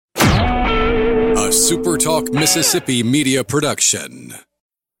a Super Talk Mississippi media production.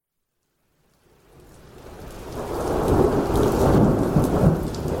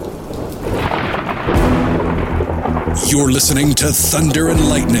 You're listening to Thunder and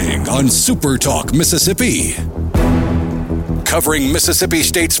Lightning on Super Talk Mississippi. Covering Mississippi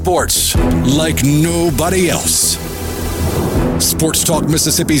State sports like nobody else. Sports Talk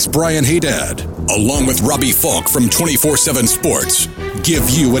Mississippi's Brian Haydad, along with Robbie Falk from 24/7 Sports, give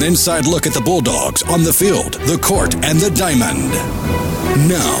you an inside look at the Bulldogs on the field, the court, and the diamond.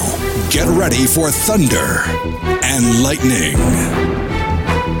 Now, get ready for Thunder and Lightning.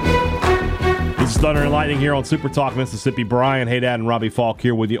 This is Thunder and Lightning here on Super Talk Mississippi. Brian Haydad and Robbie Falk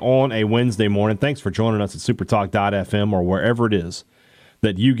here with you on a Wednesday morning. Thanks for joining us at supertalk.fm or wherever it is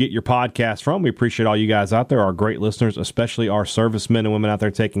that you get your podcast from. We appreciate all you guys out there, our great listeners, especially our servicemen and women out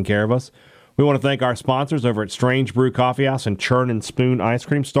there taking care of us. We want to thank our sponsors over at Strange Brew Coffee House and Churn and Spoon Ice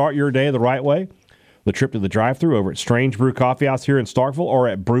Cream. Start your day the right way. The trip to the drive-thru over at Strange Brew Coffee House here in Starkville or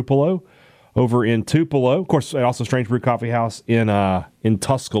at Brupolo over in Tupelo. Of course, also Strange Brew Coffee House in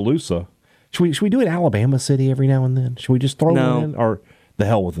Tuscaloosa. Should we do it in Alabama City every now and then? Should we just throw one in? Or the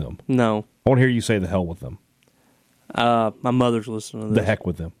hell with them? No. I want to hear you say the hell with them. My mother's listening to this. The heck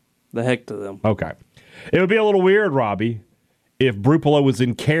with them. The heck to them. Okay. It would be a little weird, Robbie, if Brupolo was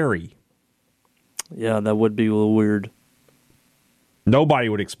in Cary. Yeah, that would be a little weird. Nobody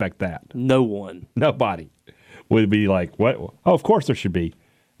would expect that. No one. Nobody would be like, what? Oh, of course there should be.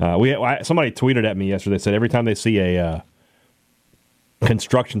 Somebody tweeted at me yesterday, said every time they see a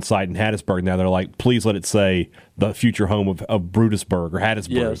construction site in Hattiesburg now, they're like, please let it say the future home of Brutusburg or Hattiesburg.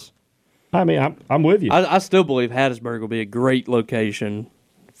 Yes. I mean, I'm with you. I still believe Hattiesburg will be a great location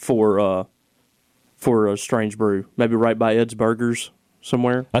for a Strange Brew. Maybe right by Ed's Burgers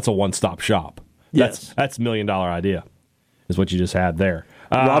somewhere. That's a one-stop shop. Yes. That's $1 million idea, is what you just had there.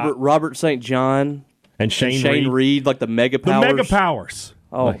 Robert St. John and Shane Reed, like the Mega Powers. The Mega Powers.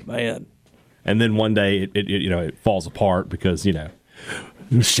 Oh, man. And then one day it falls apart because,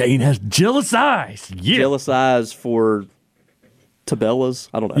 Shane has jealous eyes. Yeah. Jealous eyes for Tabellas.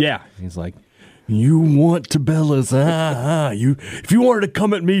 I don't know. Yeah. He's like, you want Tabellas. If you wanted to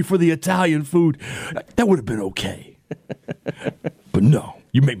come at me for the Italian food, that would have been okay. But no,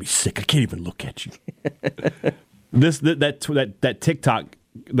 you make me sick. I can't even look at you. That TikTok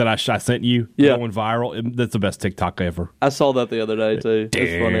that I sent you going viral, that's the best TikTok ever. I saw that the other day, too.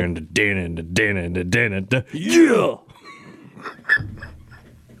 It's funny. Yeah!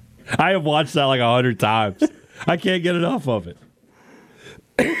 I have watched that like 100 times. I can't get enough of it.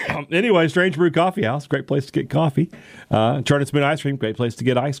 Anyway, Strange Brew Coffee House, great place to get coffee. Churn and Spoon Ice Cream, great place to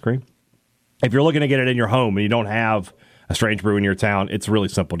get ice cream. If you're looking to get it in your home and you don't have a Strange Brew in your town, it's really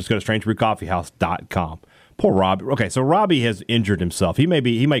simple. Just go to strangebrewcoffeehouse.com. Poor Robbie. Okay, so Robbie has injured himself. He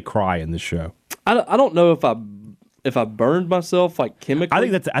may cry in this show. I don't know if I burned myself like chemically.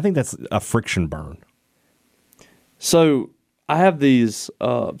 I think that's a friction burn. So I have these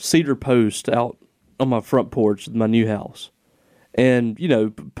cedar posts out on my front porch of my new house. And,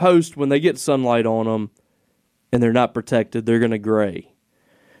 posts, when they get sunlight on them and they're not protected, they're going to gray.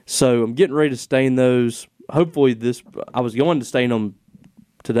 So I'm getting ready to stain those. Hopefully I was going to stain them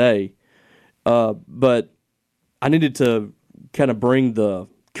today, but I needed to kind of bring the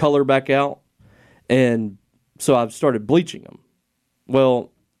color back out. And so I've started bleaching them.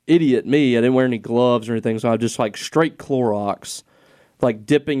 Well, idiot me, I didn't wear any gloves or anything, so I just like straight Clorox, like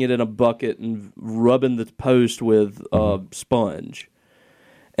dipping it in a bucket and rubbing the post with a sponge.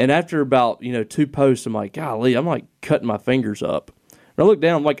 And after about, 2 posts, I'm like, golly, I'm like cutting my fingers up. And I look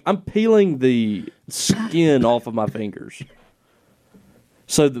down, I'm peeling the skin off of my fingers.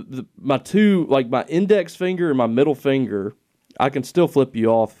 So my two, my index finger and my middle finger, I can still flip you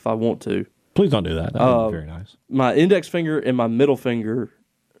off if I want to. Please don't do that. That would be very nice. My index finger and my middle finger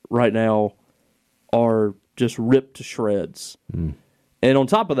right now are just ripped to shreds. Mm. And on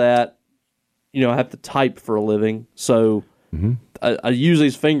top of that, I have to type for a living, so I use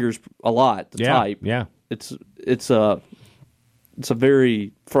these fingers a lot to type. Yeah, it's a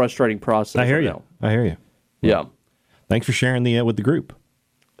very frustrating process. I hear you. Yeah. Thanks for sharing with the group.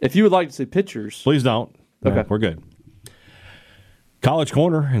 If you would like to see pictures, please don't. Okay, no, we're good. College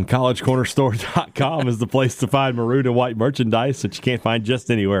Corner and collegecornerstore.com is the place to find maroon and white merchandise that you can't find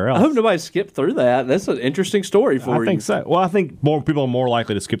just anywhere else. I hope nobody skipped through that. That's an interesting story for you. I think so. Well, I think more people are more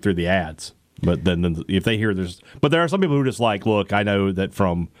likely to skip through the ads. But then if they hear but there are some people who are just like, look, I know that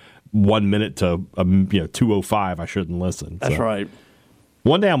from 1 minute to 2:05, I shouldn't listen. That's right.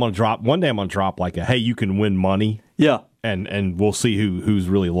 One day I'm gonna drop like a, hey, you can win money. Yeah. And we'll see who's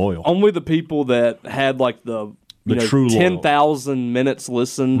really loyal. Only the people that had the true 10,000 minutes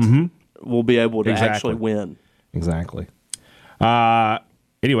listened will be able to Exactly. actually win. Exactly.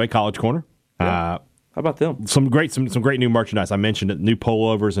 Anyway, College Corner. How about them? Some great new merchandise. I mentioned it. New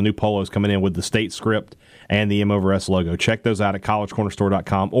pullovers and new polos coming in with the state script and the M over S logo. Check those out at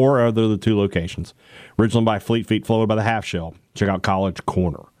collegecornerstore.com or other the two locations. Originally by Fleet Feet, flowed by the Half Shell. Check out College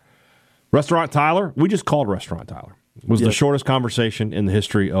Corner. Restaurant Tyler. We just called Restaurant Tyler. It was the shortest conversation in the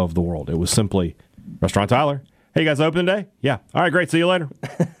history of the world. It was simply, Restaurant Tyler. Hey, you guys open today? Yeah. All right, great. See you later.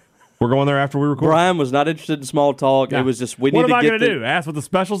 We're going there after we record. Brian was not interested in small talk. Yeah. It was just, we what need to am I get going to do? Ask what the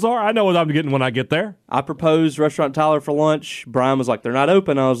specials are? I know what I'm getting when I get there. I proposed Restaurant Tyler for lunch. Brian was like, they're not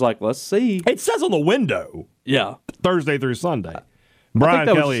open. I was like, let's see. It says on the window, Yeah. Thursday through Sunday. Brian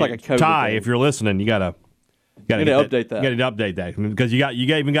that was Kelly, just like a code Ty, thing. if you're listening, you gotta update that. You gotta update that because you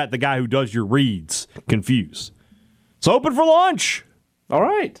even got the guy who does your reads confused. It's open for lunch. All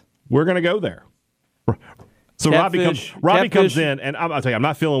right. We're gonna go there. So Catfish. Robbie comes Catfish. in, and I'll tell you, I'm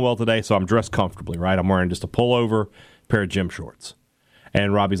not feeling well today, so I'm dressed comfortably. Right, I'm wearing just a pullover, pair of gym shorts.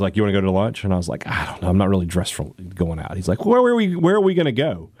 And Robbie's like, "You want to go to lunch?" And I was like, "I don't know. I'm not really dressed for going out." He's like, "Where are we going to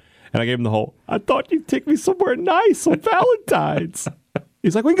go?" And I gave him the whole, "I thought you'd take me somewhere nice on Valentine's."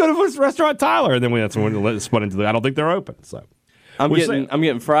 He's like, "We can go to Restaurant Tyler." And then that's when it spun into I don't think they're open. So I'm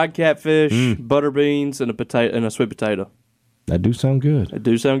getting fried catfish, butter beans, and a potato and a sweet potato. that do sound good. It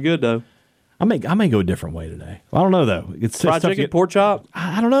do sound good though. I may go a different way today. I don't know though. It's Fried tough to chicken, get- pork chop.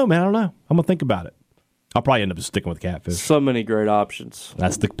 I don't know, man. I don't know. I'm gonna think about it. I'll probably end up just sticking with catfish. So many great options.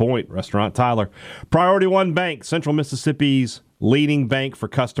 That's the point. Restaurant Tyler. Priority One Bank, Central Mississippi's leading bank for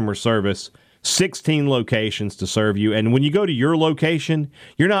customer service. 16 locations to serve you. And when you go to your location,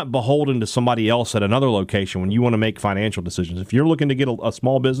 you're not beholden to somebody else at another location when you want to make financial decisions. If you're looking to get a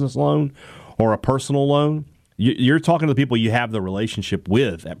small business loan or a personal loan, you're talking to the people you have the relationship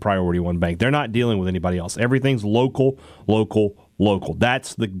with at Priority One Bank. They're not dealing with anybody else. Everything's local, local, local.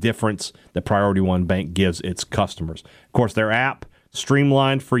 That's the difference that Priority One Bank gives its customers. Of course, their app,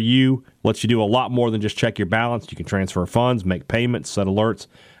 streamlined for you, lets you do a lot more than just check your balance. You can transfer funds, make payments, set alerts,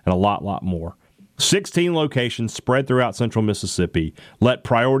 and a lot more. 16 locations spread throughout Central Mississippi. Let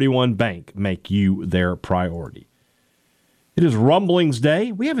Priority One Bank make you their priority. It is Rumblings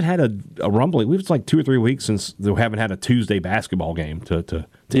Day. We haven't had a rumbling. It's like 2 or 3 weeks since we haven't had a Tuesday basketball game to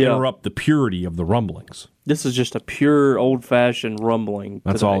interrupt the purity of the rumblings. This is just a pure old-fashioned rumbling.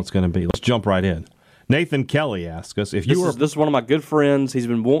 That's today. all it's going to be. Let's jump right in. Nathan Kelly asks us if This you were. is one of my good friends. He's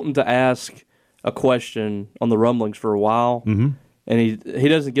been wanting to ask a question on the rumblings for a while, and he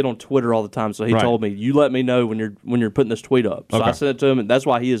doesn't get on Twitter all the time. So he Right. told me, "You let me know when you're putting this tweet up." So Okay. I sent it to him, and that's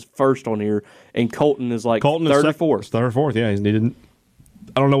why he is first on here. And Colton is like Colton third is or fourth. Third or fourth, yeah. He didn't.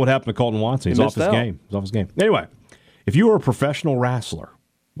 I don't know what happened to Colton Watson. He's off his missed out. game. He's off his game. Anyway, if you were a professional wrestler,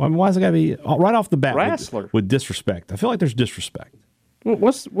 why is it got to be right off the bat Wrestler? with disrespect? I feel like there's disrespect.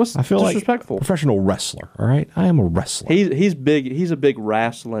 What's I feel disrespectful? like professional wrestler. All right, I am a wrestler. He's big. He's a big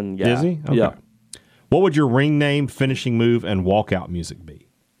wrestling guy. Is he? Okay. Yeah. What would your ring name, finishing move, and walkout music be?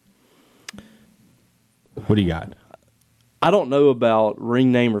 What do you got? I don't know about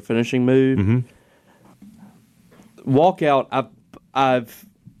ring name or finishing move. Mm-hmm. Walkout. I've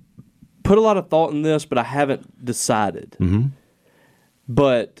put a lot of thought in this, but I haven't decided. Mm-hmm.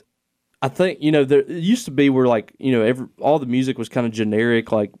 But I think there it used to be where all the music was kind of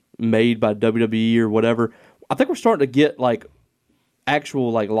generic, like made by WWE or whatever. I think we're starting to get like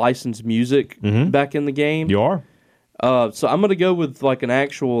actual like licensed music back in the game. You are? So I'm gonna go with like an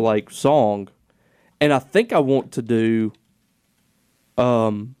actual like song, and I think I want to do.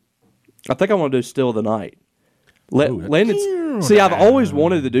 I think I want to do "Still the Night." Landon, see, I've always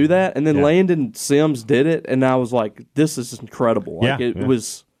wanted to do that, and then Yeah. Landon Sims did it, and I was like, "This is incredible!" Like Yeah, it yeah.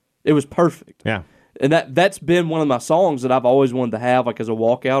 was perfect. Yeah. And that's been one of my songs that I've always wanted to have, like as a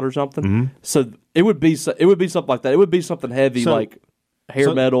walkout or something. So it would be something like that. It would be something heavy, So- like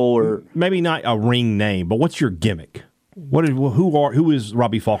hair metal or Maybe not a ring name, but what's your gimmick? Who is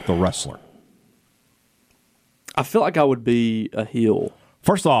Robbie Falk the wrestler? I feel like I would be a heel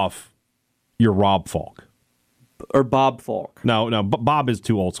First off, you're Rob Falk. or Bob Falk. No, Bob is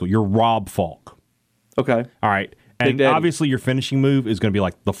too old school. You're Rob Falk. Okay. All right. Big And Daddy. obviously your finishing move is going to be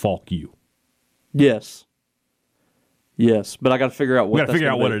like the Falk you. Yes. Yes, but I got to figure out what. We got to that's figure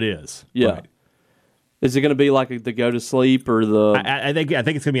out gonna what be. it is. Yeah. Right. Is it going to be like the go to sleep or the? I think it's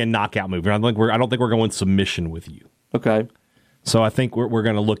going to be a knockout move. I don't think we're going submission with you. Okay. So I think we're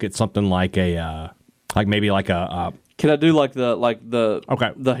going to look at something like maybe a Can I do like the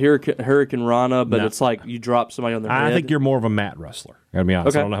Okay. the Hurricane Rana, but No. it's like you drop somebody on their head? I think you're more of a mat wrestler. Gotta be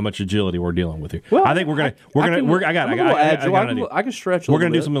honest. Okay. I don't know how much agility we're dealing with here. Well, I think I got I'm a little agile. an idea. I can stretch a We're little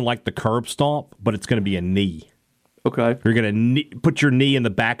gonna do bit. something like the curb stomp, but it's gonna be a knee. Okay. You're going to put your knee in the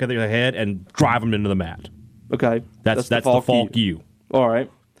back of their head and drive them into the mat. Okay. That's the Falk U. All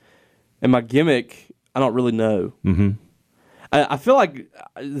right. And my gimmick, I don't really know. Mm-hmm. I feel like,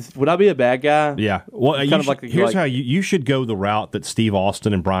 would I be a bad guy? Yeah. Well, here's how you should go the route that Steve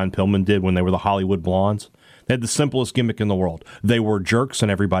Austin and Brian Pillman did when they were the Hollywood Blondes. They had the simplest gimmick in the world. They were jerks and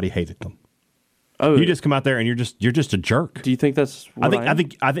everybody hated them. Oh, you just come out there and you're just a jerk. Do you think that's what I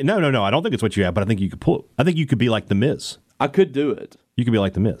think? No. I don't think it's what you have, but I think you could pull. I think you could be like the Miz. I could do it. You could be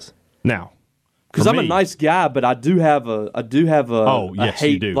like the Miz. Now, because I'm a nice guy, but I do have a oh, yes,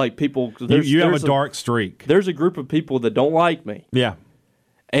 hate, you do. like people. You have a dark streak. There's a group of people that don't like me. Yeah,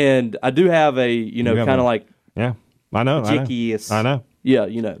 and I do have a kind of like yeah. I know. I know. Yeah,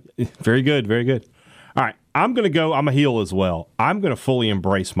 Very good. Very good. All right, I'm going to go. I'm a heel as well. I'm going to fully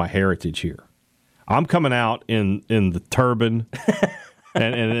embrace my heritage here. I'm coming out in the turban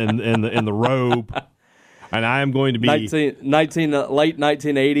and in the robe, and I am going to be late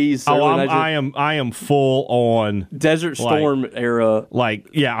 1980s. I am full on Desert Storm era. I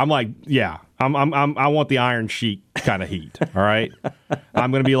want the Iron Sheik kind of heat. All right,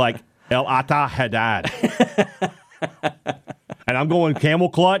 I'm going to be like El Ata Haddad, and I'm going camel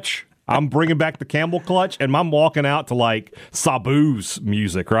clutch. I'm bringing back the camel clutch, and I'm walking out to like Sabu's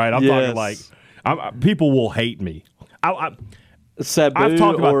music. Right, I'm talking like. People will hate me. Sabu, I've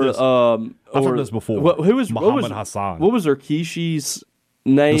talked about this. I've talked this before. Who was Muhammad Hassan? What was Rikishi's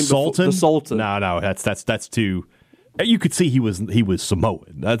name? The Sultan. The Sultan. No, that's too. You could see he was Samoan.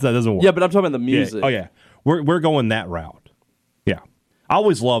 That doesn't work. Yeah, but I'm talking about the music. Yeah. Oh yeah, we're going that route. Yeah, I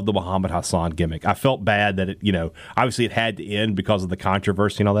always loved the Muhammad Hassan gimmick. I felt bad that it obviously it had to end because of the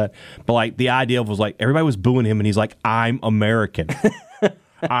controversy and all that. But like the idea was like everybody was booing him, and he's like, "I'm American."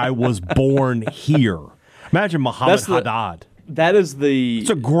 I was born here. Imagine Muhammad Haddad. It's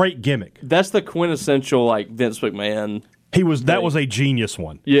a great gimmick. That's the quintessential like Vince McMahon. That was a genius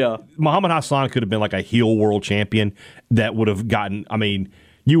one. Yeah. Muhammad Hassan could have been like a heel world champion that would have gotten,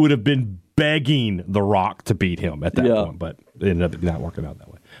 you would have been begging The Rock to beat him at that point, but it ended up not working out that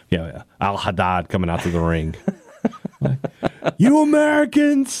way. Yeah. Al Haddad coming out to the ring. You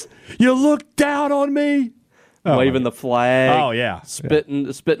Americans, you look down on me. Waving the flag. Oh, yeah. Spitting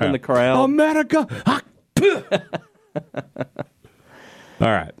in the crowd. America.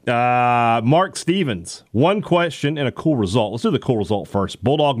 All right. Mark Stevens. One question and a cool result. Let's do the cool result first.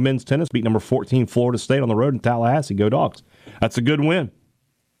 Bulldog men's tennis beat number 14 Florida State on the road in Tallahassee. Go Dogs. That's a good win.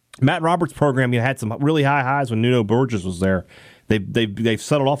 Matt Roberts' program had some really high highs when Nuno Burgess was there. They've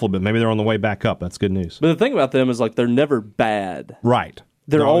settled off a little bit. Maybe they're on the way back up. That's good news. But the thing about them is like they're never bad. Right.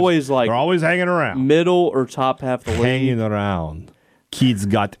 They're always hanging around. Middle or top half the league. Hanging around. Kid's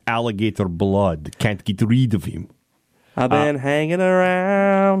got alligator blood. Can't get rid of him. I've been hanging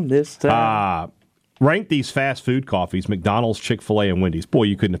around this time. Rank these fast food coffees: McDonald's, Chick-fil-A, and Wendy's. Boy,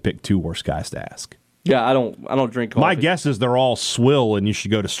 you couldn't have picked two worse guys to ask. Yeah, I don't drink coffee. My guess is they're all swill, and you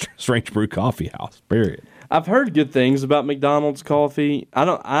should go to Strange Brew Coffee House. Period. I've heard good things about McDonald's coffee.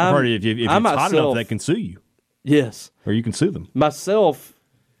 I've heard if it's hot enough, they can sue you. Yes, or you can sue them. Myself,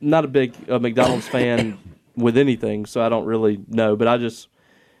 not a big McDonald's fan with anything, so I don't really know. But I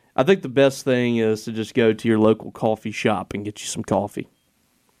think the best thing is to just go to your local coffee shop and get you some coffee,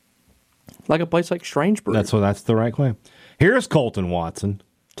 like a place like Strange Brew. That's the right claim. Here's Colton Watson.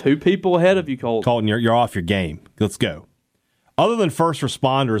 2 people ahead of you, Colton. Colton, you're off your game. Let's go. Other than first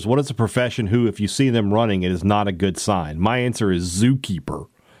responders, what is a profession who, if you see them running, it is not a good sign? My answer is zookeeper.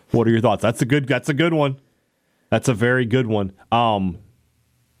 What are your thoughts? That's a good one. That's a very good one.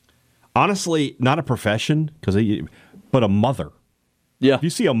 Honestly, not a profession, but a mother. Yeah. If you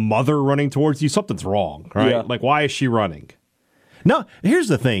see a mother running towards you, something's wrong, right? Yeah. Like, why is she running? No, here's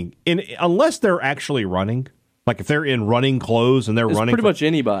the thing. Unless they're actually running, like if they're in running clothes and they're running. Pretty much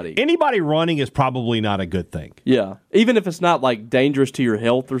anybody. Anybody running is probably not a good thing. Yeah. Even if it's not like dangerous to your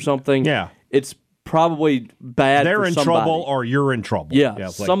health or something. Yeah. It's probably bad They're for in somebody. trouble or you're in trouble. Yeah.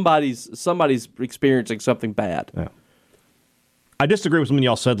 Somebody's experiencing something bad. Yeah. I disagree with something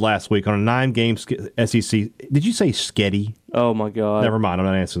y'all said last week on a 9-game SEC. Did you say sketty? Oh, my God. Never mind. I'm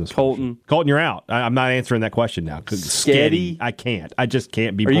not answering this Colton. question. Colton, you're out. I'm not answering that question now. Sketty? I can't. I just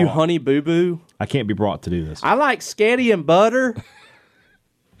can't be brought. Are you Honey Boo Boo? I can't be brought to do this. I like sketty and butter.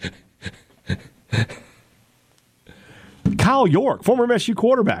 Kyle York, former MSU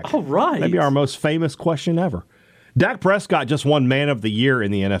quarterback. All right. Maybe our most famous question ever. Dak Prescott just won Man of the Year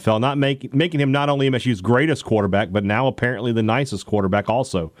in the NFL, not making him not only MSU's greatest quarterback, but now apparently the nicest quarterback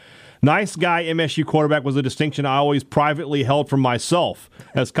also. Nice guy MSU quarterback was a distinction I always privately held for myself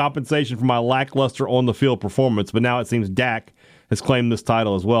as compensation for my lackluster on-the-field performance, but now it seems Dak has claimed this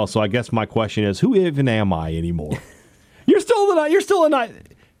title as well. So I guess my question is, who even am I anymore? You're still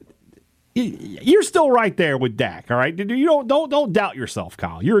right there with Dak, all right? You don't doubt yourself,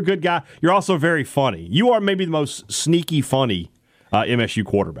 Kyle. You're a good guy. You're also very funny. You are maybe the most sneaky funny MSU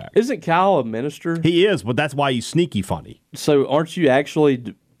quarterback. Isn't Kyle a minister? He is, but that's why he's sneaky funny. So aren't you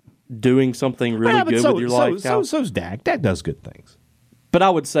actually doing something really good with your life, Kyle? So's Dak. Dak does good things. But I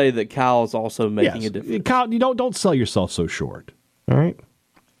would say that Kyle is also making a difference. Kyle, you don't sell yourself so short. All right.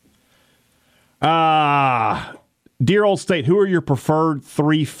 Dear Old State, who are your preferred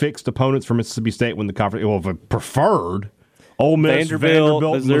 3 fixed opponents for Mississippi State when the conference? Well, if preferred, Ole Miss,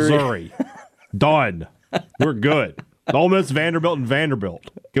 Vanderbilt, Missouri. Done. We're good. Ole Miss, Vanderbilt, and Vanderbilt.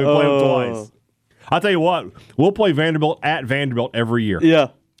 Can we play them twice? I'll tell you what, we'll play Vanderbilt at Vanderbilt every year. Yeah.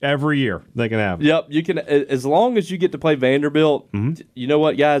 Every year they can have it. Yep, you can, as long as you get to play Vanderbilt. You know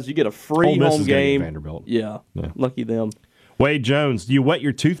what, guys? You get a free home game. Vanderbilt. Yeah, lucky them. Wade Jones, do you wet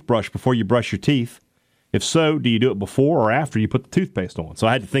your toothbrush before you brush your teeth? If so, do you do it before or after you put the toothpaste on? So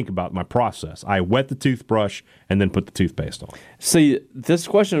I had to think about my process. I wet the toothbrush and then put the toothpaste on. See, this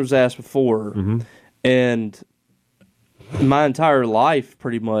question was asked before, and my entire life,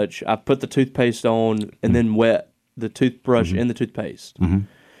 pretty much, I put the toothpaste on and then wet the toothbrush in the toothpaste.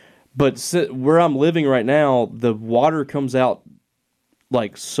 But where I'm living right now, the water comes out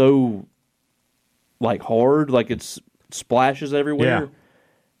like so, like hard, like it splashes everywhere.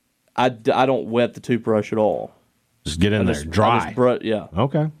 I don't wet the toothbrush at all. Just get in there, dry. Yeah.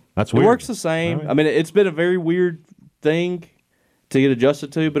 Okay, that's weird. It works the same. Right. I mean, it's been a very weird thing to get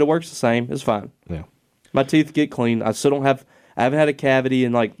adjusted to, but it works the same. It's fine. Yeah. My teeth get clean. I haven't had a cavity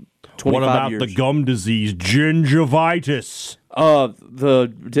in like 25 years. What about the gum disease, gingivitis?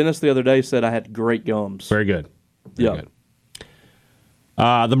 The dentist the other day said I had great gums. Very good. Very good.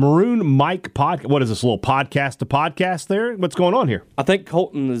 The Maroon Mike podcast. What is this, a little podcast to podcast there? What's going on here? I think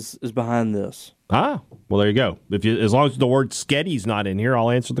Colton is behind this. Well, there you go. As long as the word sketty's not in here, I'll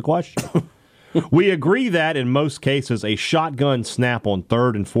answer the question. We agree that, in most cases, a shotgun snap on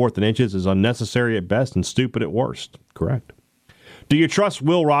 3rd and 4th and inches is unnecessary at best and stupid at worst. Correct. Do you trust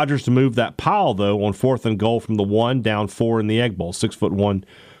Will Rogers to move that pile, though, on 4th and goal from the 1 down 4 in the Egg Bowl? 6'1",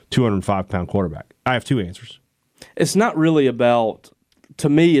 205-pound quarterback. I have 2 answers. It's not really about, to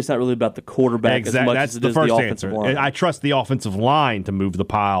me, it's not really about the quarterback as much as it is the offensive line. I trust the offensive line to move the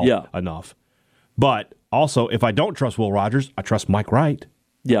pile enough. But also, if I don't trust Will Rogers, I trust Mike Wright.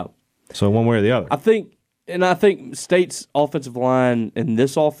 Yeah. So one way or the other. I think State's offensive line in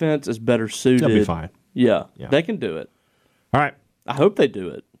this offense is better suited. They'll be fine. Yeah. They can do it. All right. I hope they do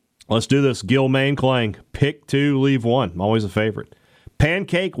it. Let's do this. Gil Main Clang. Pick 2, leave 1. Always a favorite.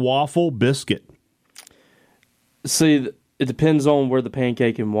 Pancake, waffle, biscuit. See, it depends on where the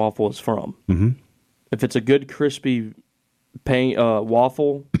pancake and waffle is from. If it's a good crispy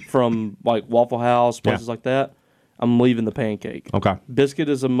waffle from like Waffle House, places like that, I'm leaving the pancake. Okay. Biscuit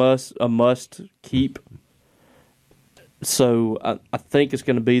is a must keep. So I think it's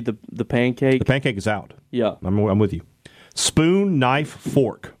going to be the pancake. The pancake is out. Yeah. I'm with you. Spoon, knife,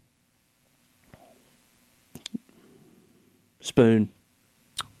 fork. Spoon.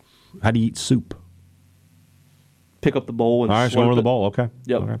 How do you eat soup? Pick up the bowl and all right, so over the bowl. Okay.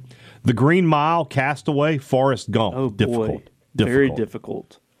 Yep. Okay. The Green Mile, Castaway, Forrest Gump. Oh, difficult. Boy. Very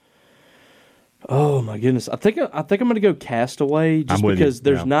difficult. Oh my goodness! I think I'm going to go Castaway just because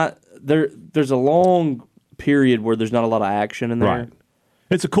there's not there's a long period where there's not a lot of action in there. Right.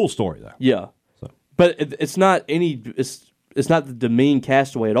 It's a cool story though. Yeah. So. But it's not it's not the demean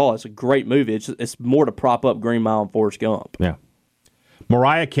Castaway at all. It's a great movie. It's more to prop up Green Mile and Forrest Gump. Yeah.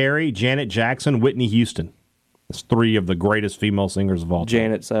 Mariah Carey, Janet Jackson, Whitney Houston. It's 3 of the greatest female singers of all time.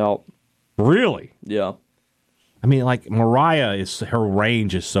 Janet's out. Really? Yeah. I mean, like Mariah her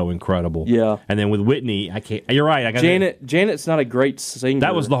range is so incredible. Yeah. And then with Whitney, I can't. You're right. Janet's not a great singer.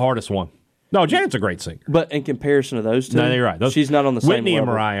 That was the hardest one. No, Janet's a great singer. But in comparison to those two, no, you're right. She's not on the same level. Whitney and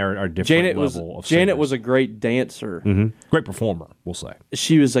Mariah are different Janet level of Janet singers. was a great dancer. Great performer, we'll say.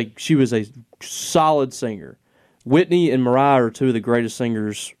 She was a solid singer. Whitney and Mariah are 2 of the greatest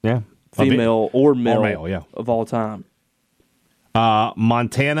singers. Yeah. Female or male, yeah, of all time.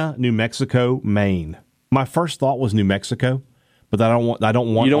 Montana, New Mexico, Maine. My first thought was New Mexico, but I don't want.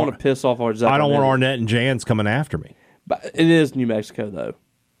 You don't want to piss off our. I don't want Arnett and Jans coming after me. But it is New Mexico, though.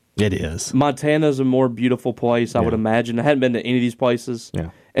 It is. Montana's a more beautiful place, I would imagine. I hadn't been to any of these places. Yeah.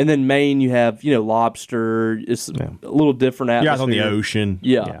 And then Maine, you have lobster. It's a little different atmosphere. Yeah, it's on the ocean.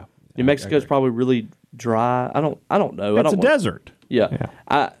 Yeah. New Mexico's probably really dry. I don't know. It's a desert. Yeah.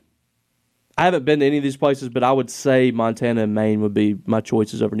 I haven't been to any of these places, but I would say Montana and Maine would be my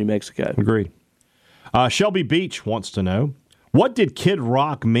choices over New Mexico. Agreed. Shelby Beach wants to know, What did Kid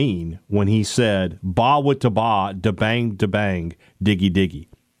Rock mean when he said, ba with to ba, da bang, diggy diggy?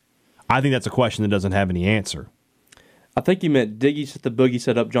 I think that's a question that doesn't have any answer. I think he meant Diggy set the boogie,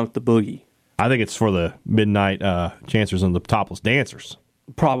 set up junk the boogie. I think it's for the midnight chancers and the topless dancers.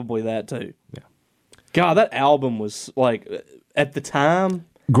 Probably that, too. Yeah. God, that album was, like, at the time...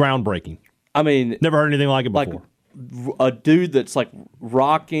 Groundbreaking. I mean... Never heard anything like it before. A dude that's, like,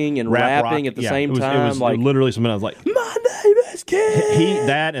 rocking and rapping at the same time. It was like, literally something I was like... My name is Kid!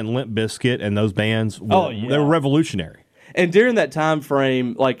 That and Limp Bizkit and those bands, they were revolutionary. And during that time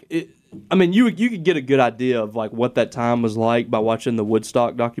frame, like... you could get a good idea of, like, what that time was like by watching the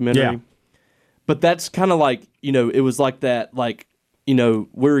Woodstock documentary. Yeah. But that's kind of like, it was like that, like...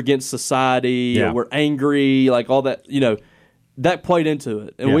 we're against society, or we're angry, like all that, that played into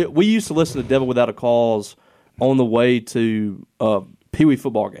it. And we used to listen to Devil Without a Cause on the way to Pee Wee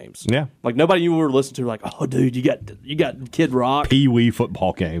football games. Yeah. Like nobody knew we were listening to, like, oh, dude, you got Kid Rock. Pee Wee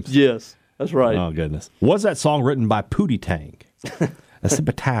football games. Yes, that's right. Oh, goodness. Was that song written by Pootie Tang? A sip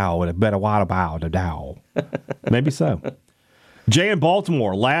of towel and a better water bow to dow. Maybe so. Jay in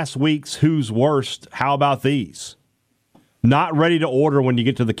Baltimore, last week's Who's Worst, how about these? Not ready to order when you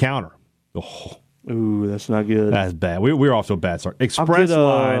get to the counter. Oh, ooh, that's not good. that's bad. We're off to a bad start. Express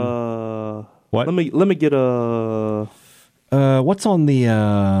line. What? Let me get a. What's on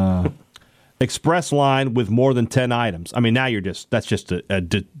the express line with more than 10 items? I mean, now that's just a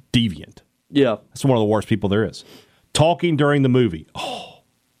deviant. Yeah, that's one of the worst people there is. Talking during the movie.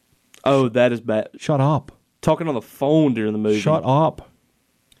 Oh, that is bad. Shut up. Talking on the phone during the movie. Shut up.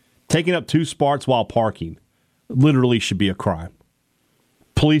 Taking up 2 spots while parking. Literally should be a crime.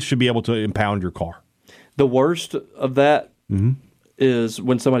 Police should be able to impound your car. The worst of that is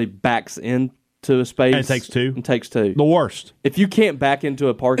when somebody backs into a space. And it takes two. The worst. If you can't back into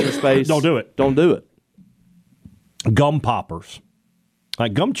a parking space, don't do it. Don't do it. Gum poppers.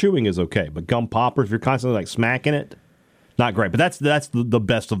 Like gum chewing is okay, but gum poppers, if you're constantly like smacking it, not great. But that's the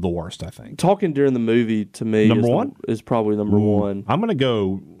best of the worst, I think. Talking during the movie to me is probably number one. I'm going to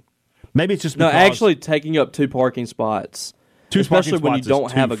go. Maybe it's just because... No, actually taking up 2 parking spots. Especially when you don't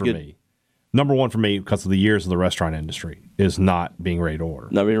have a good... Me. Number one for me, because of the years of the restaurant industry, is not being ready to order.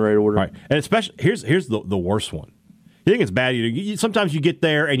 Not being ready to order. Right. And especially, here's the worst one. You think it's bad. Sometimes you get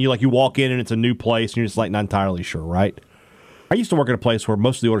there and you walk in and it's a new place and you're just like not entirely sure, right? I used to work at a place where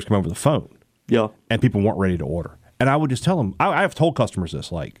most of the orders come over the phone. Yeah. And people weren't ready to order. And I would just tell them, I have told customers this,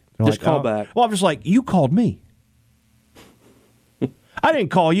 call back. Well, I'm just like, you called me. I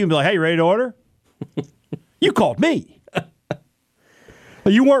didn't call you and be like, hey, you ready to order? You called me.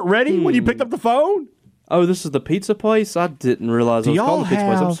 You weren't ready when you picked up the phone? Oh, this is the pizza place? I didn't realize it was called the pizza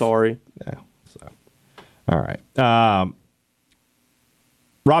place. I'm sorry. Yeah. So, all right.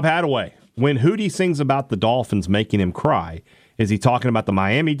 Rob Hadaway. When Hootie sings about the Dolphins making him cry, is he talking about the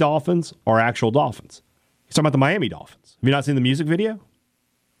Miami Dolphins or actual Dolphins? He's talking about the Miami Dolphins. Have you not seen the music video?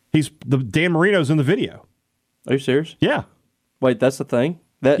 Dan Marino's in the video. Are you serious? Yeah. Wait, that's the thing?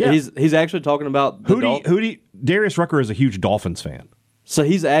 He's actually talking about the Hootie. Darius Rucker is a huge Dolphins fan. So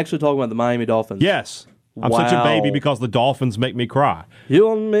he's actually talking about the Miami Dolphins? Yes. I'm such a baby because the Dolphins make me cry.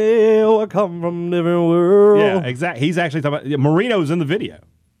 You and me, I come from a different world. Yeah, exactly. He's actually talking about... Marino's in the video.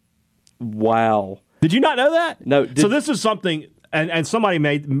 Wow. Did you not know that? No. So this is something... And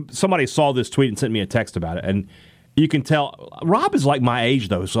somebody saw this tweet and sent me a text about it, and you can tell... Rob is like my age,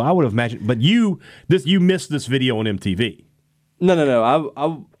 though, so I would have imagined... But you missed this video on MTV. No.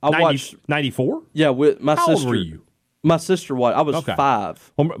 I watched 94. Yeah, with my sister. How old were you? My sister was. I was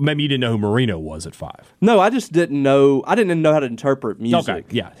 5. Well, maybe you didn't know who Marino was at 5. No, I just didn't know. I didn't know how to interpret music. Okay,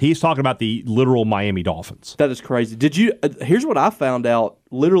 yeah, he's talking about the literal Miami Dolphins. That is crazy. Did you? Here's what I found out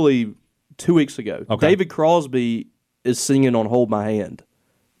literally 2 weeks ago. Okay. David Crosby is singing on "Hold My Hand"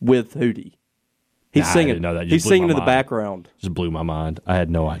 with Hootie. He's singing. I didn't know that. He's singing in the background. Just blew my mind. I had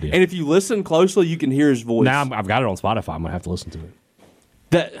no idea. And if you listen closely, you can hear his voice. Now I've got it on Spotify. I'm gonna have to listen to it.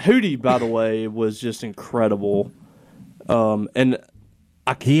 That Hootie, by the way, was just incredible. And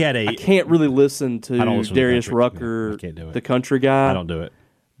I can't really listen to Darius Rucker, the country guy. I don't do it.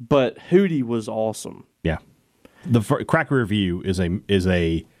 But Hootie was awesome. Yeah, the Crack Rear View is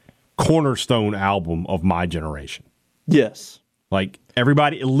a cornerstone album of my generation. Yes, like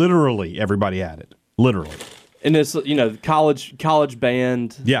literally everybody had it. Literally, and it's college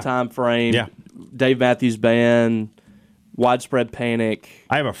band time frame. Yeah, Dave Matthews Band, Widespread Panic.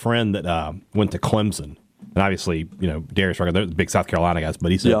 I have a friend that went to Clemson. And obviously, Darius Rucker, they're the big South Carolina guys.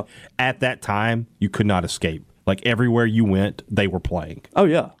 But he said at that time, you could not escape. Like everywhere you went, they were playing. Oh,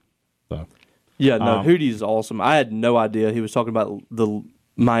 yeah. So, yeah, no, Hootie's awesome. I had no idea he was talking about the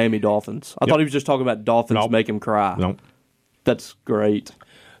Miami Dolphins. I thought he was just talking about Dolphins make him cry. No. That's great.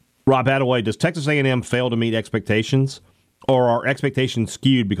 Rob Attaway, does Texas A&M fail to meet expectations, or are expectations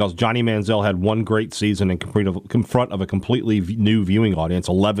skewed because Johnny Manziel had one great season in front of a completely new viewing audience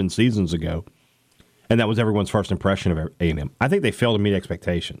 11 seasons ago, and that was everyone's first impression of A&M? I think they fail to meet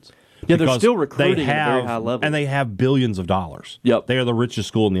expectations. Yeah, they're still recruiting at a very high level. And they have billions of dollars. Yep. They are the richest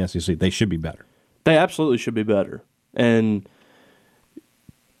school in the SEC. They should be better. They absolutely should be better. And,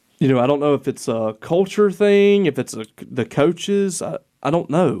 I don't know if it's a culture thing, if it's the coaches. I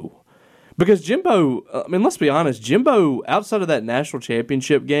don't know. Because Jimbo, let's be honest, Jimbo, outside of that national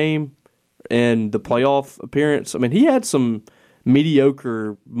championship game and the playoff appearance, he had some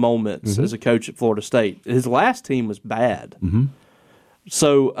mediocre moments as a coach at Florida State. His last team was bad. Mm-hmm.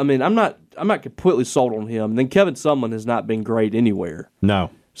 So, I'm not completely sold on him. And then Kevin Sumlin has not been great anywhere. No.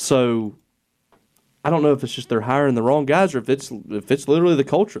 So, I don't know if it's just they're hiring the wrong guys or if it's literally the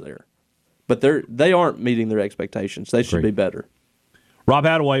culture there. But they aren't meeting their expectations. They should be better. Rob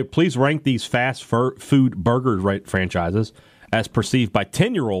Attaway, please rank these fast food burger franchises as perceived by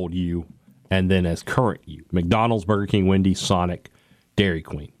 10-year-old you and then as current you. McDonald's, Burger King, Wendy's, Sonic, Dairy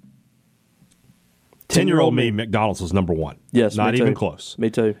Queen. 10-year-old me, McDonald's was number one. Yes, not even close. Me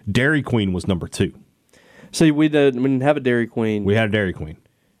too. Dairy Queen was number two. See, we didn't have a Dairy Queen. We had a Dairy Queen.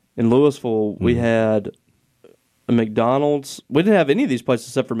 In Louisville, we had a McDonald's. We didn't have any of these places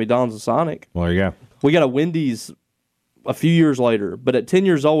except for McDonald's and Sonic. Well, there you go. We got a Wendy's a few years later, but at 10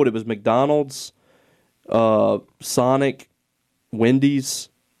 years old, it was McDonald's, Sonic, Wendy's,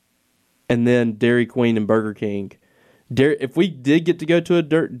 and then Dairy Queen and Burger King. If we did get to go to a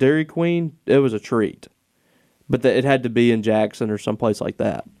Dairy Queen, it was a treat. But it had to be in Jackson or someplace like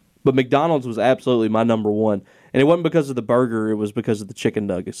that. But McDonald's was absolutely my number one. And it wasn't because of the burger, it was because of the chicken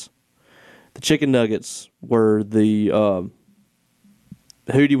nuggets. The chicken nuggets were the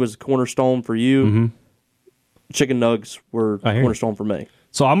Hootie was the cornerstone for you. Mm-hmm. Chicken nuggets were cornerstone for me.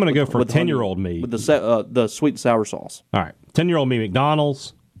 So I'm going to go for 10-year-old me. With the sweet and sour sauce. All right. 10-year-old me,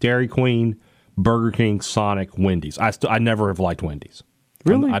 McDonald's, Dairy Queen, Burger King, Sonic, Wendy's. I never have liked Wendy's.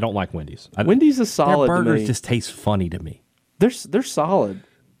 Really? I don't like Wendy's. Wendy's is solid their burgers to me. Just taste funny to me. They're solid.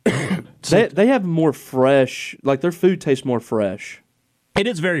 They have more fresh, like their food tastes more fresh. It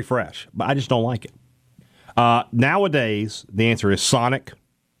is very fresh, but I just don't like it. Nowadays, the answer is Sonic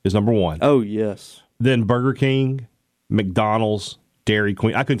is number one. Oh, yes. Then Burger King, McDonald's, Dairy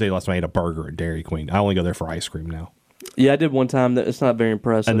Queen. I couldn't tell you last time I ate a burger at Dairy Queen. I only go there for ice cream now. Yeah, I did one time. It's not very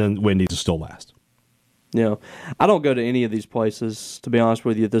impressive. And then Wendy's is still last. Yeah, I don't go to any of these places, to be honest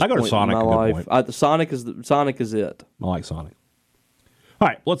with you, at this point in my life. Sonic is it. I like Sonic. All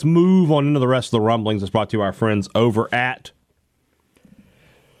right, let's move on into the rest of the rumblings. That's brought to our friends over at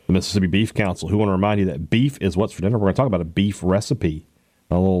the Mississippi Beef Council, who want to remind you that beef is what's for dinner. We're going to talk about a beef recipe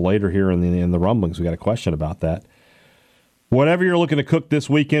a little later here in the rumblings. We got a question about that. Whatever you're looking to cook this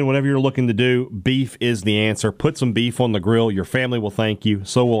weekend, whatever you're looking to do, beef is the answer. Put some beef on the grill. Your family will thank you.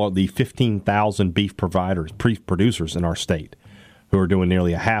 So will the 15,000 beef producers in our state who are doing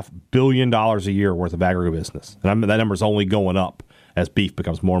nearly $500 million a year worth of agribusiness. And that number is only going up as beef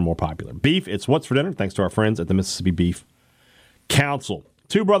becomes more and more popular. Beef, it's what's for dinner, thanks to our friends at the Mississippi Beef Council.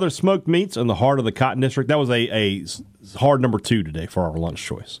 Two Brothers Smoked Meats in the heart of the Cotton District. That was a hard number 2 today for our lunch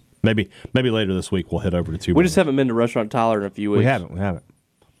choice. Maybe later this week we'll head over to Two Brothers. We just haven't been to Restaurant Tyler in a few weeks. We haven't. Why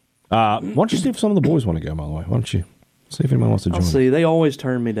don't you see if some of the boys want to go, by the way? Why don't you see if anyone wants to join? I'll see. They always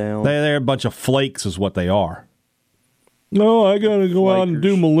turn me down. They're a bunch of flakes is what they are. No, I got to go out and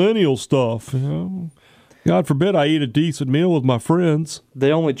do millennial stuff. You know? God forbid I eat a decent meal with my friends.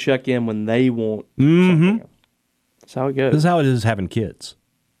 They only check in when they want something. That's how it goes. This is how it is having kids.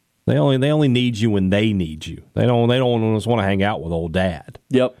 They only need you when they need you. They don't just want to hang out with old dad.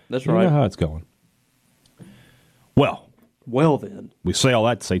 Yep, that's right. You know how it's going. Well then. We say all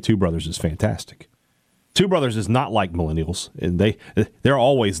that to say Two Brothers is fantastic. Two Brothers is not like millennials. And they're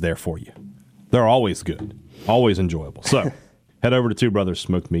always there for you. They're always good. Always enjoyable. So head over to Two Brothers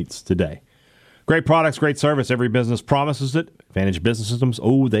Smoked Meats today. Great products, great service. Every business promises it. Advantage Business Systems,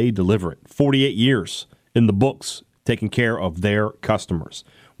 they deliver it. 48 years in the books taking care of their customers.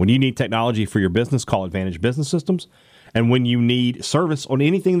 When you need technology for your business, call Advantage Business Systems. And when you need service on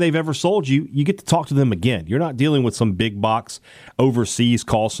anything they've ever sold you, you get to talk to them again. You're not dealing with some big box overseas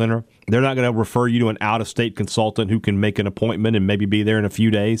call center. They're not going to refer you to an out-of-state consultant who can make an appointment and maybe be there in a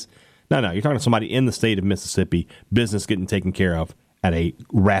few days. No, you're talking to somebody in the state of Mississippi, business getting taken care of at a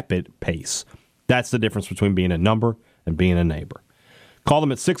rapid pace. That's the difference between being a number and being a neighbor. Call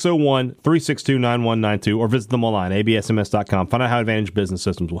them at 601-362-9192 or visit them online, absms.com. Find out how Advantage Business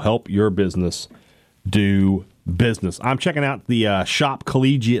Systems will help your business do business. I'm checking out the Shop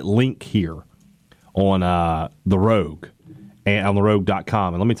Collegiate link here on the Rogue, and on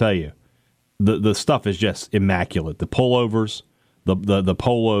therogue.com. And let me tell you, the stuff is just immaculate. The pullovers, the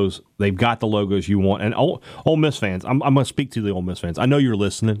polos, they've got the logos you want. And Ole Miss fans, I'm going to speak to the Ole Miss fans. I know you're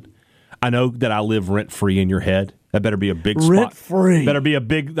listening. I know that I live rent-free in your head. That better be a big spot. Rent-free.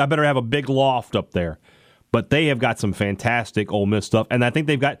 I better have a big loft up there. But they have got some fantastic Ole Miss stuff. And I think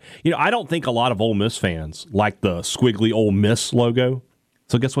they've got, I don't think a lot of Ole Miss fans like the squiggly Ole Miss logo.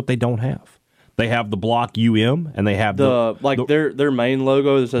 So guess what they don't have? They have the block UM, and they have their main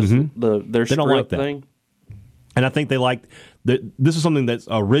logo that says their they don't like script that. thing. And I think they like this is something that's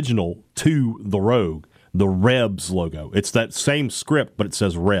original to the Rogue, the Rebs logo. It's that same script, but it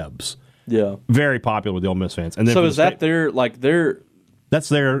says Rebs. Yeah, very popular with the Ole Miss fans. And then so is that that's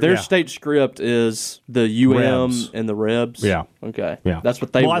their state script is the UM Rebs. and the Rebs? Yeah. Okay. Yeah. That's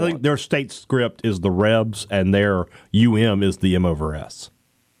what they want. I think their state script is the Rebs, and their UM is the M over S.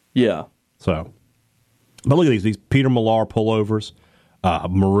 Yeah. So, but look at these Peter Millar pullovers,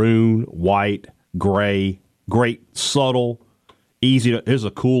 maroon, white, gray, great, subtle, easy. Here's a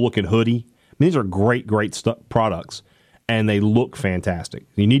cool looking hoodie. I mean, these are great products, and they look fantastic.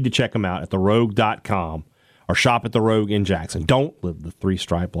 You need to check them out at therogue.com or shop at the Rogue in Jackson. Don't live the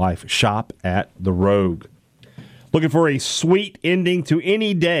three-stripe life. Shop at the Rogue. Looking for a sweet ending to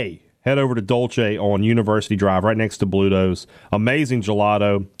any day? Head over to Dolce on University Drive, right next to Bluto's. Amazing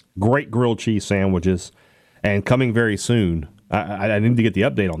gelato, great grilled cheese sandwiches, and coming very soon. I need to get the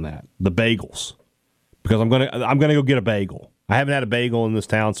update on that. The bagels, because I'm gonna go get a bagel. I haven't had a bagel in this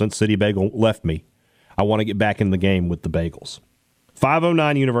town since City Bagel left me. I want to get back in the game with the bagels.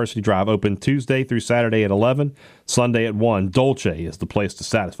 509 University Drive, open Tuesday through Saturday at 11, Sunday at 1. Dolce is the place to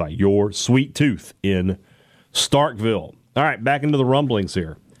satisfy your sweet tooth in Starkville. All right, back into the rumblings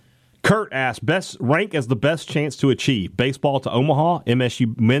here. Kurt asked, best rank as the best chance to achieve baseball to Omaha,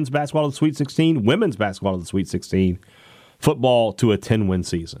 MSU men's basketball to the Sweet 16, women's basketball to the Sweet 16, football to a 10-win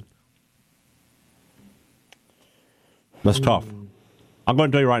season. That's tough. I'm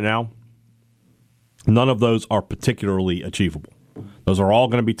going to tell you right now, none of those are particularly achievable. Those are all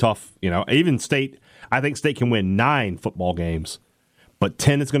going to be tough. Even State, I think State can win 9 football games, but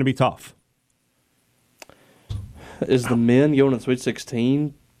 10 is going to be tough. Is the men going to the Sweet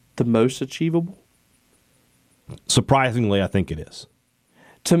 16 the most achievable? Surprisingly, I think it is.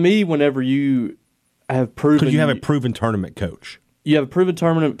 To me, whenever you have proven... Because you have a proven tournament coach. You have a proven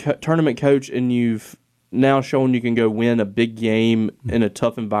tournament coach, and you've now shown you can go win a big game in a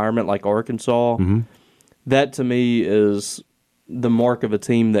tough environment like Arkansas. Mm-hmm. That, to me, is the mark of a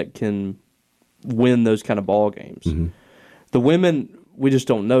team that can win those kind of ball games. Mm-hmm. The women, we just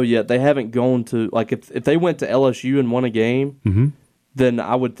don't know yet. They haven't gone to... Like, if they went to LSU and won a game... Mm-hmm. Then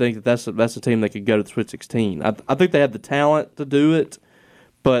I would think that's a team that could go to the Sweet 16. I think they have the talent to do it,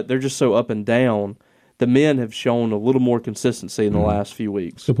 but they're just so up and down. The men have shown a little more consistency in the last few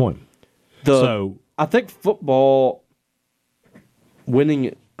weeks. Good point. I think football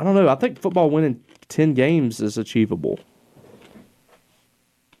winning, I don't know, I think football winning 10 games is achievable.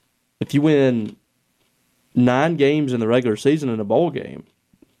 If you win 9 games in the regular season in a bowl game,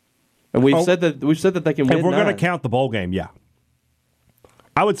 and we've said that they can win. If we're 9. going to count the bowl game, yeah.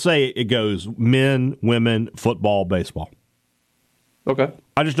 I would say it goes men, women, football, baseball. Okay.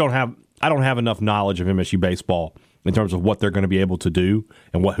 I don't have enough knowledge of MSU baseball in terms of what they're going to be able to do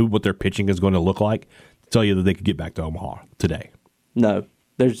and what their pitching is going to look like to tell you that they could get back to Omaha today. No,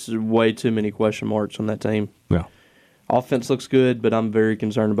 there's way too many question marks on that team. Yeah. Offense looks good, but I'm very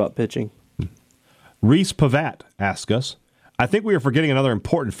concerned about pitching. Reese Pavat asked us, I think we are forgetting another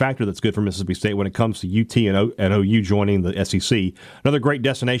important factor that's good for Mississippi State when it comes to UT and OU joining the SEC. Another great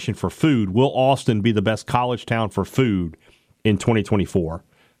destination for food. Will Austin be the best college town for food in 2024?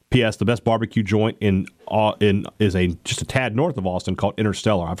 P.S. The best barbecue joint is just a tad north of Austin called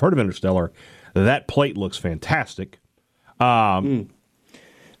Interstellar. I've heard of Interstellar. That plate looks fantastic. That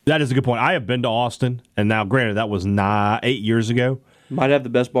is a good point. I have been to Austin, and now, granted, that was 8 years ago. Might have the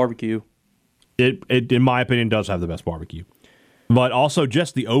best barbecue. It, in my opinion, does have the best barbecue. But also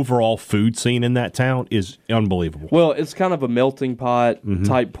just the overall food scene in that town is unbelievable. Well, it's kind of a melting pot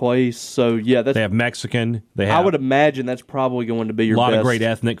type place. So, yeah. They have Mexican. I would imagine that's probably going to be your best. A lot of great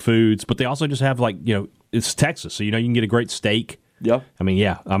ethnic foods. But they also just have, it's Texas. So, you can get a great steak. Yeah. I mean,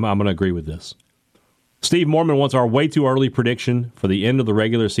 yeah, I'm going to agree with this. Steve Mormon wants our way too early prediction for the end of the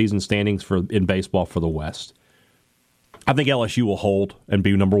regular season standings in baseball for the West. I think LSU will hold and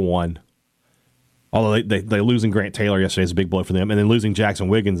be number 1. Although they losing Grant Taylor yesterday is a big blow for them, and then losing Jackson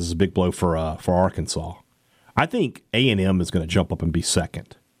Wiggins is a big blow for Arkansas. I think A&M is going to jump up and be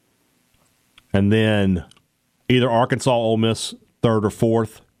second, and then either Arkansas, Ole Miss, third or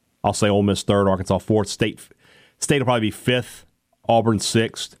fourth. I'll say Ole Miss third, Arkansas fourth. State will probably be 5th, Auburn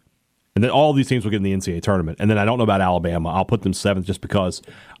 6th, and then all these teams will get in the NCAA tournament. And then I don't know about Alabama. I'll put them 7th just because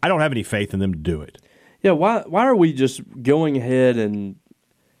I don't have any faith in them to do it. Yeah, why are we just going ahead and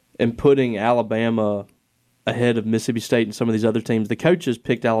putting Alabama ahead of Mississippi State and some of these other teams? The coaches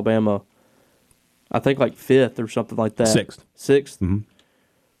picked Alabama, I think, like 5th or something like that. 6th. 6th? Mm-hmm.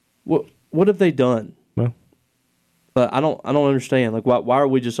 What have they done? Well, But I don't understand. Like, why are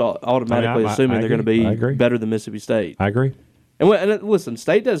we just automatically assuming they're going to be better than Mississippi State? I agree. And listen,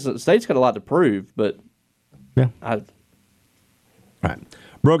 State's got a lot to prove, but yeah. All right.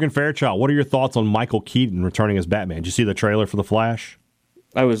 Brogan Fairchild, what are your thoughts on Michael Keaton returning as Batman? Did you see the trailer for The Flash?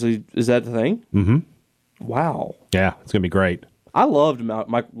 Oh, is that the thing? Mm-hmm. Wow. Yeah, it's going to be great. I loved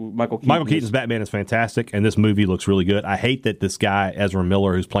Michael Keaton. Michael Keaton's Batman is fantastic, and this movie looks really good. I hate that this guy, Ezra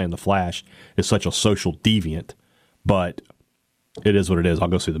Miller, who's playing The Flash, is such a social deviant, but it is what it is. I'll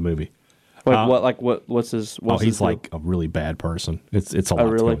go see the movie. What's his? He's like a really bad person. It's a lot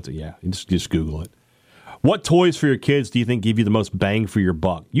really? to go into. Yeah, you just Google it. What toys for your kids do you think give you the most bang for your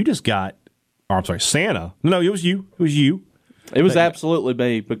buck? You just got, Santa. No, it was you. It was absolutely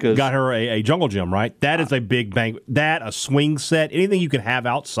me because got her a jungle gym, right? That is a big bang. That, a swing set, anything you can have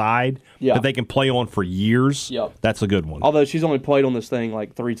outside that they can play on for years. Yep. That's a good one. Although she's only played on this thing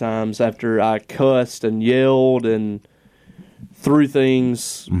like 3 times after I cussed and yelled and threw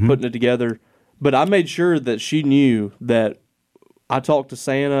things, putting it together. But I made sure that she knew that I talked to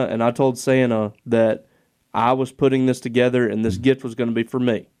Santa and I told Santa that I was putting this together and this gift was going to be for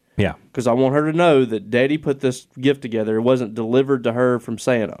me. Yeah. Because I want her to know that Daddy put this gift together. It wasn't delivered to her from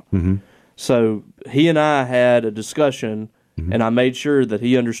Santa. Mm-hmm. So he and I had a discussion, and I made sure that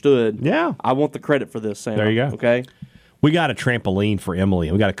he understood. Yeah. I want the credit for this, Santa. There you go. Okay? We got a trampoline for Emily,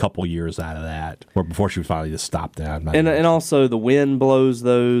 and we got a couple years out of that before she finally just stopped that. And also the wind blows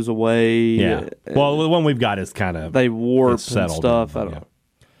those away. Yeah. Well, the one we've got is kind of they warp and stuff.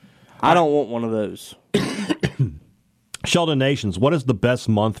 I don't want one of those. Sheldon Nations, what is the best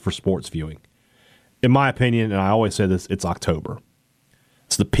month for sports viewing? In my opinion, and I always say this, it's October.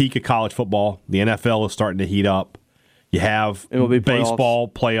 It's the peak of college football. The NFL is starting to heat up. You have baseball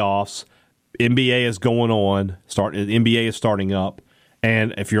playoffs. NBA is going on. NBA is starting up.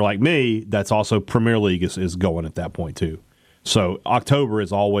 And if you're like me, that's also Premier League is going at that point too. So October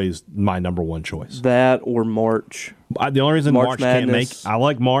is always my number one choice. That or March. The only reason March can't Madness. I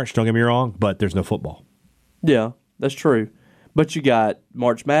like March, don't get me wrong, but there's no football. Yeah, that's true. But you got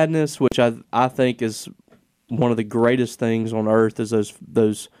March Madness, which I think is one of the greatest things on earth, is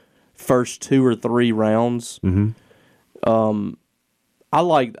those first 2 or 3 rounds. Mm-hmm. I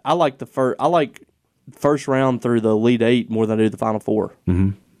like first round through the Elite 8 more than I do the Final 4. Mm-hmm.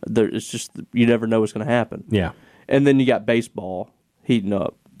 It's just you never know what's going to happen. Yeah. And then you got baseball heating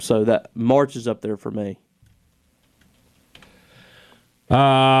up. So that March is up there for me.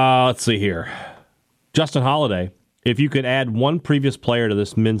 Let's see here. Justin Holiday, if you could add one previous player to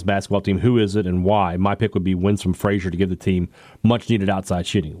this men's basketball team, who is it and why? My pick would be Winsome Frazier to give the team much-needed outside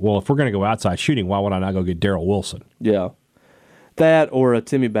shooting. Well, if we're going to go outside shooting, why would I not go get Darrell Wilson? Yeah. That or a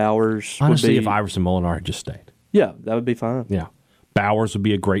Timmy Bowers. Honestly, if Iverson Molinar had just stayed. Yeah, that would be fine. Yeah. Bowers would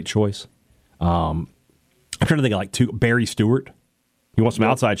be a great choice. I'm trying to think of like Barry Stewart. He wants some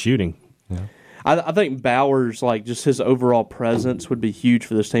outside shooting. Yeah. I think Bowers, like just his overall presence, would be huge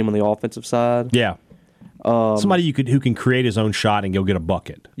for this team on the offensive side. Yeah. Somebody who can create his own shot and go get a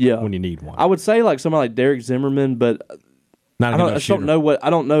bucket when you need one. I would say like somebody like Derek Zimmerman, but I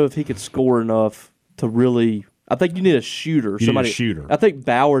don't know if he could score enough to really. I think you need a shooter. Need a shooter. I think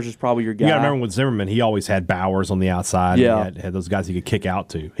Bowers is probably your guy. You got to remember with Zimmerman, he always had Bowers on the outside. Yeah. He had those guys he could kick out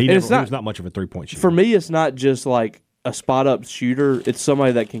to. He was not much of a 3-point shooter. For me, it's not just like a spot-up shooter. It's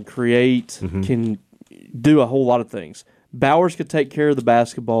somebody that can create, can do a whole lot of things. Bowers could take care of the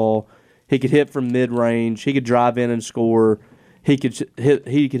basketball. He could hit from mid-range. He could drive in and score. He could hit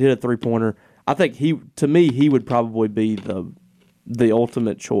a three-pointer. I think he would probably be the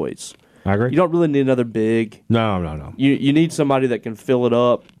ultimate choice. I agree. You don't really need another big. No. You need somebody that can fill it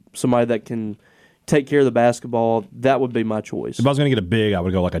up, somebody that can take care of the basketball. That would be my choice. If I was going to get a big, I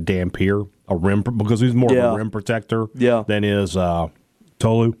would go like a Dampier, a rim, because he's more of a rim protector than is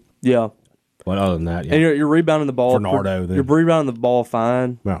Tolu. Yeah. But other than that, and you're rebounding the ball. Bernardo. You're rebounding the ball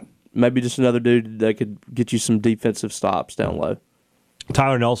fine. Yeah. Maybe just another dude that could get you some defensive stops down low.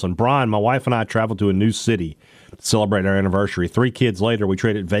 Tyler Nelson. Brian, my wife and I traveled to a new city to celebrate our anniversary. 3 kids later, we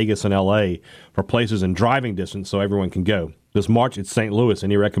traded Vegas and L.A. for places in driving distance so everyone can go. This March, it's St. Louis.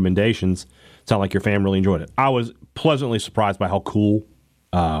 Any recommendations? Sound like your family really enjoyed it. I was pleasantly surprised by how cool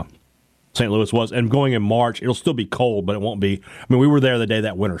St. Louis was. And going in March, it'll still be cold, but it won't be. I mean, we were there the day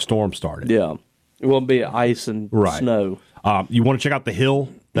that winter storm started. Yeah. It won't be ice and snow. You want to check out the Hill?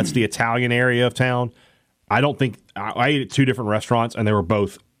 That's the Italian area of town. I don't think I ate at 2 different restaurants, and they were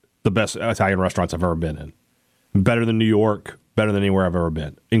both the best Italian restaurants I've ever been in. Better than New York, better than anywhere I've ever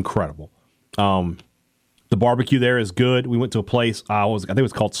been. Incredible. The barbecue there is good. We went to a place, I think it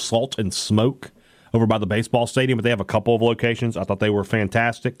was called Salt and Smoke over by the baseball stadium, but they have a couple of locations. I thought they were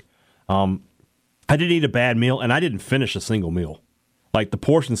fantastic. I didn't eat a bad meal, and I didn't finish a single meal. Like, the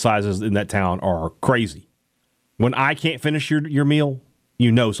portion sizes in that town are crazy. When I can't finish your meal,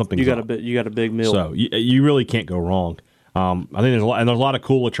 you know something's up. You got a big meal. So you really can't go wrong. I think there's a lot of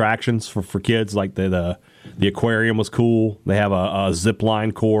cool attractions for kids. Like the aquarium was cool. They have a zip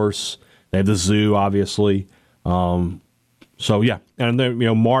line course. They have the zoo, obviously. So yeah, and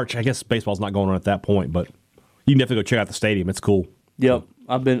then March. I guess baseball's not going on at that point, but you can definitely go check out the stadium. It's cool. Yep,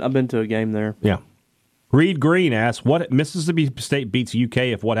 I've been to a game there. Yeah. Reed Green asks, "What Mississippi State beats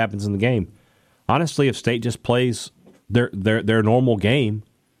UK if what happens in the game?" Honestly, if State just plays their normal game,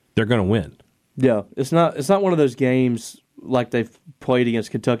 they're going to win. Yeah, it's not one of those games like they've played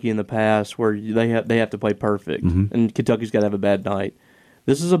against Kentucky in the past where they have to play perfect, and Kentucky's got to have a bad night.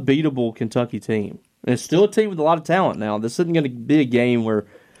 This is a beatable Kentucky team, and it's still a team with a lot of talent. Now, this isn't going to be a game where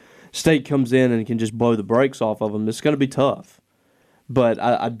State comes in and can just blow the brakes off of them. It's going to be tough, but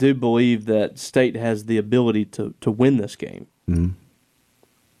I do believe that State has the ability to win this game. Mm-hmm.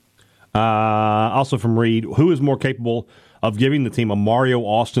 Also from Reed, who is more capable of giving the team a Mario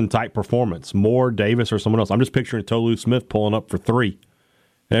Austin-type performance, Moore, Davis, or someone else? I'm just picturing Tolu Smith pulling up for 3.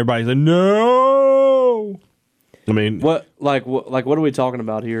 Everybody's like, no! I mean... What are we talking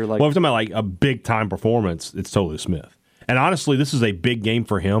about here? Like, well, if we're talking about like a big-time performance, it's Tolu Smith. And honestly, this is a big game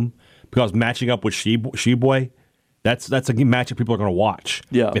for him because matching up with Sheboy, that's a matchup people are going to watch.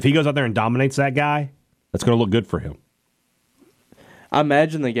 Yeah. If he goes out there and dominates that guy, that's going to look good for him. I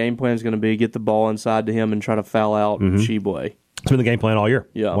imagine the game plan is going to be get the ball inside to him and try to foul out Sheboy. It's been the game plan all year.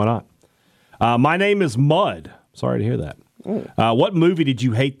 Yeah. Why not? My name is Mud. Sorry to hear that. What movie did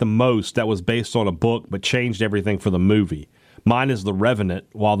you hate the most that was based on a book but changed everything for the movie? Mine is The Revenant.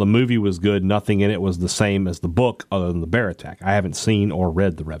 While the movie was good, nothing in it was the same as the book other than the bear attack. I haven't seen or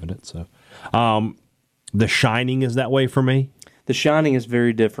read The Revenant. So, The Shining is that way for me. The Shining is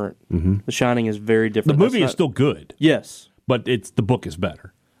very different. Mm-hmm. The Shining is very different. The movie is still good. Yes. But the book is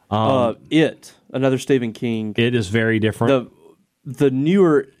better. Another Stephen King. It is very different. The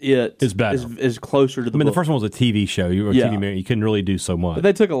newer It is better. Is closer to the book. The first one was a TV show. You couldn't really do so much. But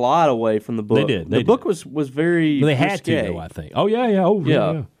they took a lot away from the book. They did. The book was very They had risque. to, though, I think. Oh, yeah. Oh,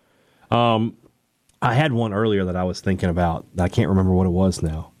 yeah. I had one earlier that I was thinking about. I can't remember what it was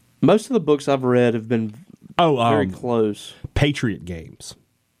now. Most of the books I've read have been very close. Patriot Games.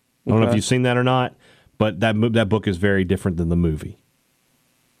 I don't know if you've seen that or not, but that book is very different than the movie.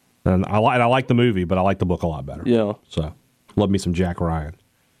 And I like the movie, but I like the book a lot better. Yeah. So, love me some Jack Ryan.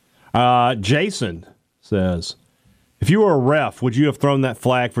 Jason says, if you were a ref, would you have thrown that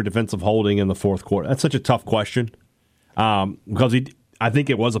flag for defensive holding in the fourth quarter? That's such a tough question because I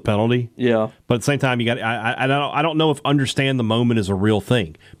think it was a penalty. Yeah. But at the same time, you got I don't know if understand the moment is a real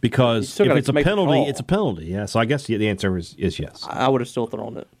thing because if it's a penalty, it's a penalty. Yeah. So I guess the answer is yes. I would have still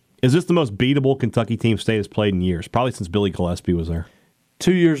thrown it. Is this the most beatable Kentucky team State has played in years? Probably since Billy Gillespie was there.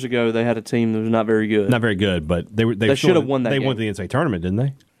 2 years ago, they had a team that was not very good. Not very good, but they should have won that game. They went to the NCAA tournament, didn't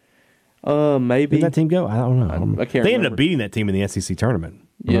they? Maybe. Did that team go? I don't know. I can't They ended remember. up beating that team in the SEC tournament.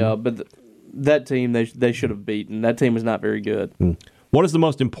 Yeah, but that team they should have beaten. That team was not very good. What is the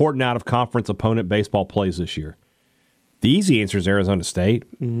most important out-of-conference opponent baseball plays this year? The easy answer is Arizona State.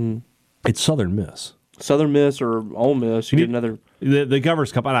 Mm-hmm. It's Southern Miss. Southern Miss or Ole Miss. You get another. The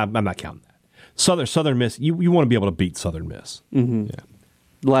Governor's Cup. I'm not counting that. Southern Miss. You want to be able to beat Southern Miss. Mm-hmm. Yeah.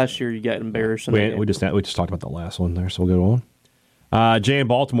 Last year you got embarrassed. We just talked about the last one there, so we'll go on. Jay in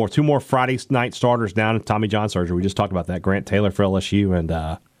Baltimore. 2 more Friday night starters down in Tommy John surgery. We just talked about that. Grant Taylor for LSU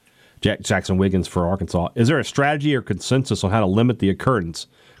and Jackson Wiggins for Arkansas. Is there a strategy or consensus on how to limit the occurrence?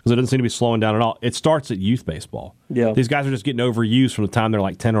 Because it doesn't seem to be slowing down at all. It starts at youth baseball. Yeah. These guys are just getting overused from the time they're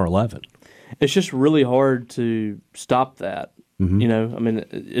like 10 or 11. It's just really hard to stop that. Mm-hmm.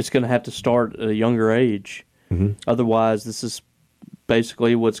 It's going to have to start at a younger age. Mm-hmm. Otherwise, this is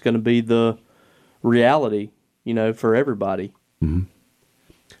basically what's going to be the reality, for everybody. Mm-hmm.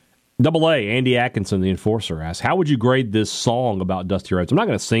 Double A, Andy Atkinson, the enforcer, asks, how would you grade this song about Dusty Rhodes? I'm not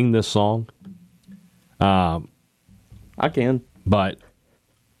going to sing this song. I can. But,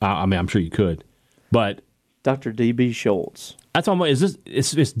 I'm sure you could. But Dr. D.B. Schultz. That's all.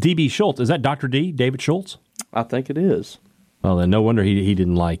 It's D.B. Schultz. Is that Dr. D, David Schultz? I think it is. Well, then no wonder he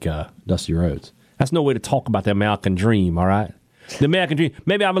didn't like Dusty Rhodes. That's no way to talk about the American dream, all right? The American dream.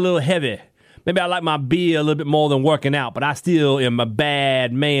 Maybe I'm a little heavy. maybe I like my beer a little bit more than working out, but I still am a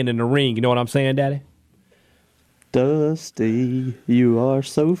bad man in the ring. You know what I'm saying, Daddy? Dusty, you are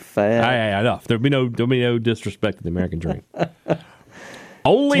so fat. All right, enough. There'll be no disrespect to the American dream.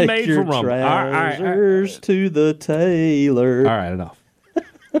 Only Take made your for rum. trousers to the tailor. All right, enough.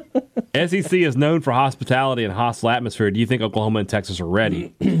 SEC is known for hospitality and hostile atmosphere. Do you think Oklahoma and Texas are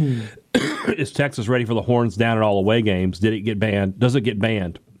ready? Is Texas ready for the horns down at all away games? Did it get banned? Does it get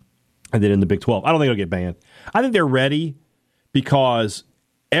banned? And then in the Big 12, I don't think it'll get banned. I think they're ready because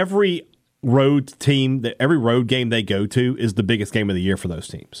every road team, every road game they go to is the biggest game of the year for those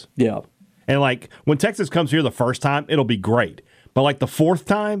teams. Yeah. And like when Texas comes here the first time, it'll be great. But like the fourth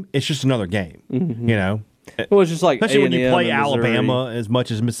time, it's just another game. Mm-hmm. You know? Well, it's just like especially when you A&M play and Alabama as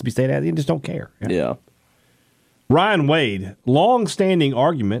much as Mississippi State has, you just don't care. Yeah. Ryan Wade, long-standing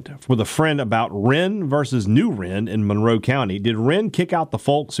argument with a friend about Wren versus New Wren in Monroe County. Did Wren kick out the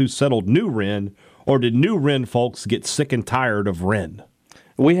folks who settled New Wren, or did New Wren folks get sick and tired of Wren?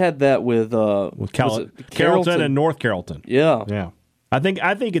 We had that with Carrollton and North Carrollton. Yeah. Yeah. I think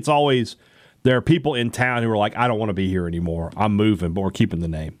it's always there are people in town who are like, I don't want to be here anymore. I'm moving, but we're keeping the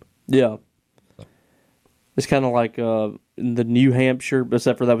name. Yeah. It's kind of like in the New Hampshire,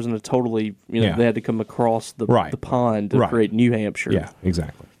 except for that was in a totally, they had to come across the pond to create New Hampshire. Yeah,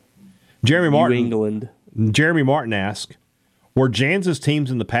 exactly. Jeremy Martin. New England. Jeremy Martin asks, were Jans's teams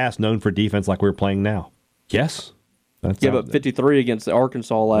in the past known for defense like we're playing now? Yes. But 53 against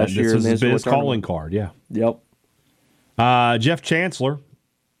Arkansas last year. This has been his calling card, yeah. Yep. Jeff Chancellor,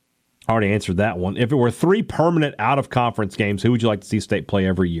 already answered that one. If it were 3 permanent out-of-conference games, who would you like to see State play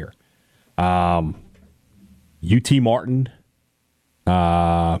every year? UT Martin,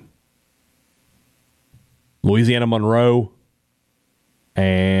 Louisiana Monroe,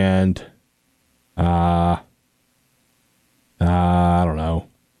 and I don't know.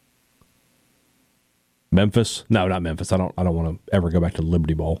 Memphis? No, not Memphis. I don't want to ever go back to the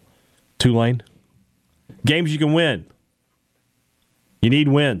Liberty Bowl. Tulane. Games you can win. You need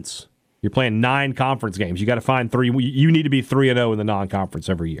wins. You're playing 9 conference games. You got to find 3. You need to be 3-0 in the non-conference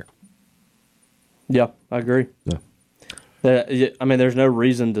every year. Yeah, I agree. Yeah. I mean, there's no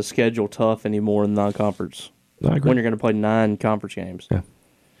reason to schedule tough anymore in the non-conference. I agree. When you're going to play 9 conference games. Yeah.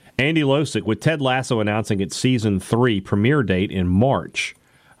 Andy Losick, with Ted Lasso announcing its season 3 premiere date in March,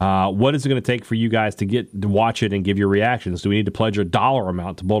 what is it going to take for you guys to watch it and give your reactions? Do we need to pledge a dollar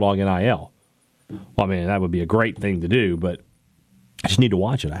amount to Bulldog NIL? Well, I mean, that would be a great thing to do, but I just need to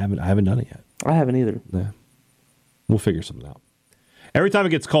watch it. I haven't done it yet. I haven't either. Yeah. We'll figure something out. Every time it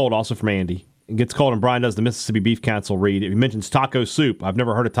gets cold, also from Andy, it gets cold and Brian does the Mississippi Beef Council read. He mentions taco soup. I've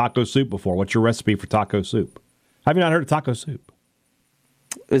never heard of taco soup before. What's your recipe for taco soup? Have you not heard of taco soup?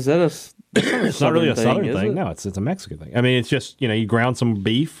 Is that it's not really a Southern thing. It? No, it's a Mexican thing. I mean, it's just, you ground some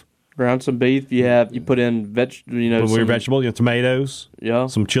beef. Ground some beef. You put in some vegetables, tomatoes. Yeah.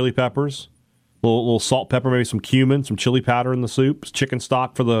 Some chili peppers. A little salt, pepper, maybe some cumin, some chili powder in the soup. Chicken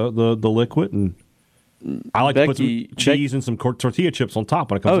stock for the liquid. And I like to put some cheese and some tortilla chips on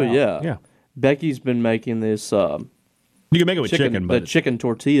top when it comes out. Oh, yeah. Yeah. Becky's been making this. You can make it with chicken, but the chicken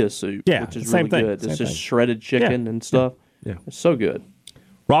tortilla soup, which is really good. It's just shredded chicken and stuff. Yeah. It's so good.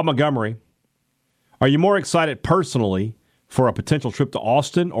 Rob Montgomery, are you more excited personally for a potential trip to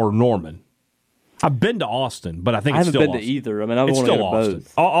Austin or Norman? I've been to Austin, but I think it's still Austin. I haven't been to either. I mean, I want to go to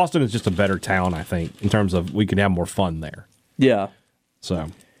both. Austin is just a better town, I think, in terms of we can have more fun there. Yeah. So,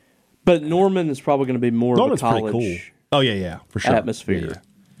 but Norman is probably going to be more Norman's of a college pretty cool. Oh, yeah, for sure. Atmosphere. Yeah.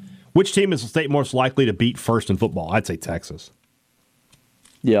 Which team is the state most likely to beat first in football? I'd say Texas.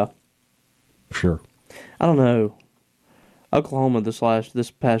 Yeah. For sure. I don't know. Oklahoma this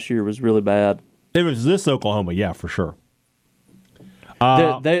past year was really bad. If it's this Oklahoma, yeah, for sure.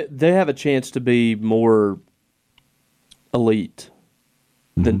 They have a chance to be more elite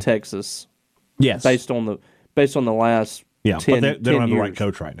than Texas. Yes, based on the last 10, but they don't have years. the right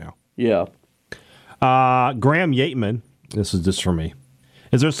coach right now. Yeah. Graham Yateman, this is just for me.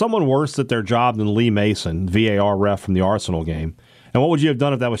 Is there someone worse at their job than Lee Mason, VAR ref from the Arsenal game? And what would you have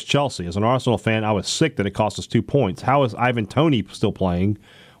done if that was Chelsea? As an Arsenal fan, I was sick that it cost us 2 points. How is Ivan Toney still playing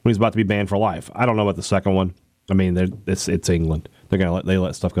when he's about to be banned for life? I don't know about the second one. I mean, it's England. They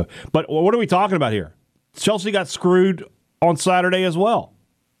let stuff go. But what are we talking about here? Chelsea got screwed on Saturday as well.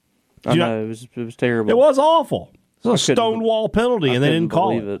 I know, it was terrible. It was awful. It was a stonewall penalty, and they didn't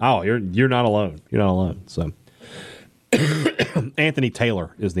call it. It. Oh, you're not alone. You're not alone. So Anthony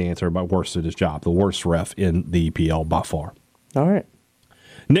Taylor is the answer about worst at his job. The worst ref in the EPL by far. All right.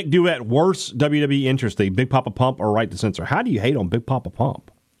 Nick Duett, worst WWE interesting, Big Papa Pump or Right to Censor? How do you hate on Big Papa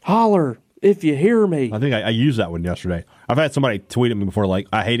Pump? Holler. If you hear me. I think I used that one yesterday. I've had somebody tweet at me before, like,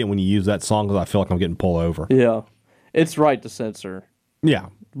 I hate it when you use that song because I feel like I'm getting pulled over. Yeah. It's right to censor. Yeah.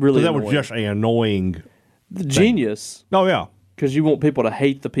 Really so that annoying. was just an annoying The genius. Oh, yeah. Because you want people to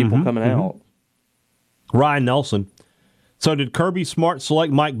hate the people coming out. Ryan Nelson. So did Kirby Smart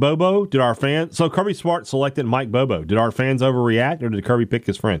select Mike Bobo? So Kirby Smart selected Mike Bobo. Did our fans overreact, or did Kirby pick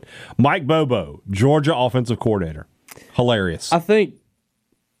his friend? Mike Bobo, Georgia offensive coordinator. Hilarious. I think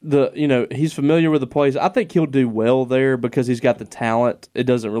he's familiar with the plays. I think he'll do well there because he's got the talent. It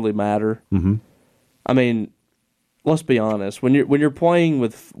doesn't really matter. Mm-hmm. I mean, let's be honest. When you're playing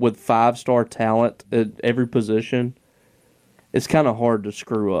with 5-star talent at every position, it's kind of hard to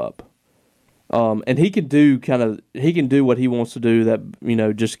screw up. And he can do what he wants to do.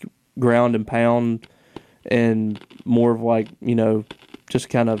 That just ground and pound, and more of like just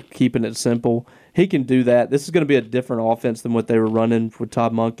kind of keeping it simple. He can do that. This is going to be a different offense than what they were running with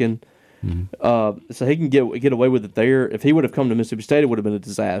Todd Monken. Mm-hmm. So he can get away with it there. If he would have come to Mississippi State, it would have been a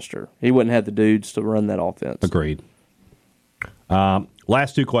disaster. He wouldn't have the dudes to run that offense. Agreed.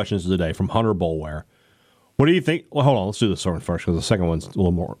 Last two questions of the day from Hunter Bolware. What do you think? Well, hold on. Let's do this one first because the second one's a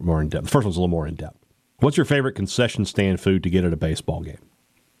little more in depth. The first one's a little more in depth. What's your favorite concession stand food to get at a baseball game?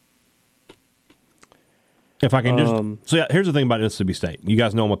 If I can here's the thing about Mississippi State. You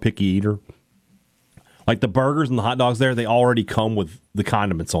guys know I'm a picky eater. Like the burgers and the hot dogs there, they already come with the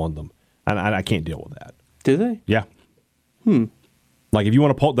condiments on them. And I can't deal with that. Do they? Yeah. Like if you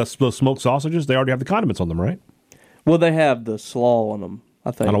want to pull those smoked sausages, they already have the condiments on them, right? Well, they have the slaw on them,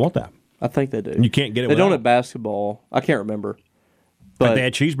 I think. I don't want that. I think they do. You can't get it. They don't at basketball. I can't remember. But they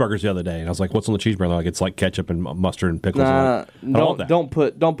had cheeseburgers the other day, and I was like, "What's on the cheeseburger?" They're like, it's like ketchup and mustard and pickles. Nah, like, don't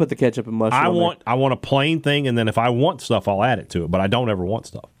put the ketchup and mustard. I want a plain thing, and then if I want stuff, I'll add it to it. But I don't ever want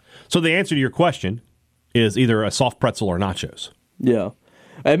stuff. So the answer to your question is either a soft pretzel or nachos. Yeah,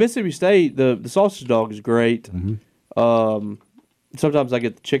 at Mississippi State, the sausage dog is great. Mm-hmm. Sometimes I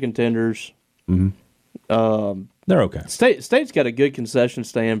get the chicken tenders. Mm-hmm. They're okay. State's got a good concession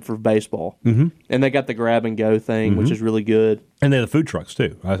stand for baseball, and they got the grab and go thing, which is really good. And they have the food trucks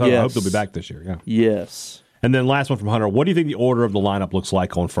too. I hope they'll be back this year. Yeah. Yes. And then last one from Hunter. What do you think the order of the lineup looks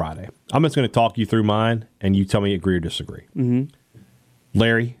like on Friday? I'm just going to talk you through mine, and you tell me agree or disagree. Mm-hmm.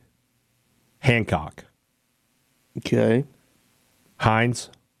 Larry, Hancock, okay, Hines,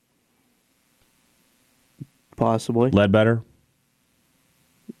 possibly Ledbetter,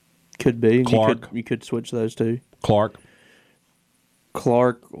 could be Clark. You could switch those two. Clark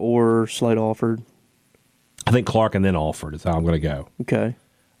or Slade Alford. I think Clark and then Alford is how I'm going to go. Okay.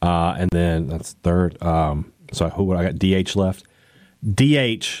 And then that's third. So who would I got? DH left.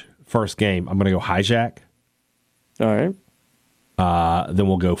 DH first game. I'm going to go Hijack. All right. Then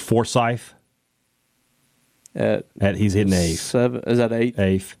we'll go Forsyth. He's hitting eighth. 7 is that eighth?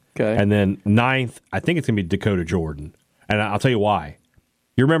 Eighth. Okay. And then ninth. I think it's going to be Dakota Jordan. And I'll tell you why.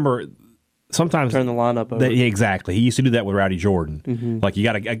 You remember sometimes turn the lineup over. Exactly. He used to do that with Rowdy Jordan. Mm-hmm. Like you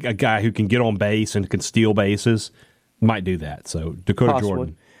got a guy who can get on base and can steal bases. Might do that. So Dakota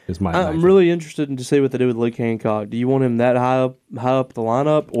Jordan is my. I'm really interested to see what they do with Luke Hancock. Do you want him that high up the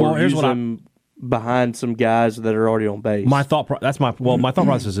lineup, or use him behind some guys that are already on base? My thought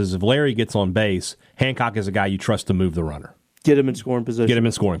process is if Larry gets on base, Hancock is a guy you trust to move the runner. Get him in scoring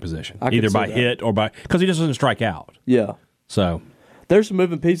position. Either by hit or because he just doesn't strike out. Yeah. So there's some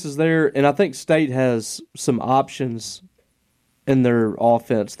moving pieces there, and I think State has some options in their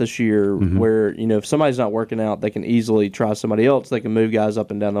offense this year where, if somebody's not working out, they can easily try somebody else. They can move guys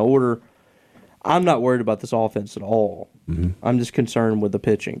up and down the order. I'm not worried about this offense at all. Mm-hmm. I'm just concerned with the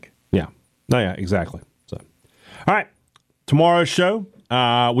pitching. Yeah. No, yeah, exactly. So, all right. Tomorrow's show,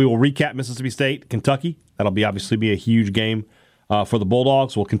 we will recap Mississippi State, Kentucky. That'll obviously be a huge game for the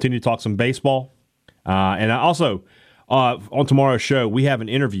Bulldogs. We'll continue to talk some baseball. And also, on tomorrow's show, we have an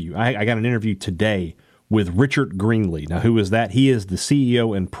interview. I got an interview today with Richard Greenlee. Now, who is that? He is the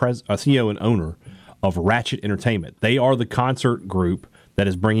CEO and owner of Ratchet Entertainment. They are the concert group that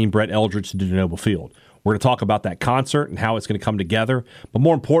is bringing Brett Eldredge to DeNoble Field. We're going to talk about that concert and how it's going to come together. But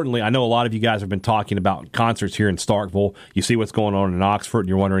more importantly, I know a lot of you guys have been talking about concerts here in Starkville. You see what's going on in Oxford, and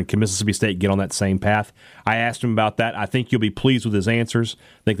you're wondering, can Mississippi State get on that same path? I asked him about that. I think you'll be pleased with his answers.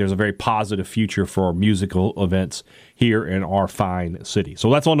 I think there's a very positive future for musical events here in our fine city. So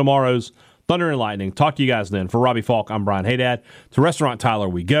that's on tomorrow's Thunder and Lightning. Talk to you guys then. For Robbie Falk, I'm Brian Haydad. To Restaurant Tyler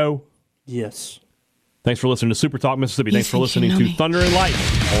we go. Yes. Thanks for listening to Super Talk Mississippi. Thanks for listening to Thunder and Lightning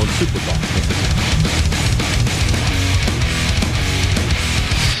on Super Talk Mississippi.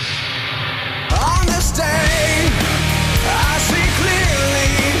 On this day, I see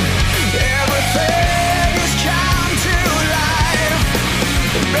clearly everything is come to life.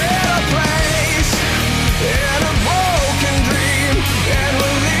 A better place.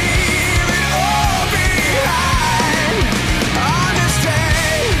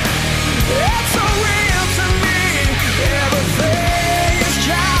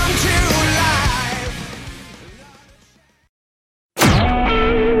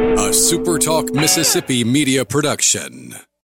 a SuperTalk Mississippi media production.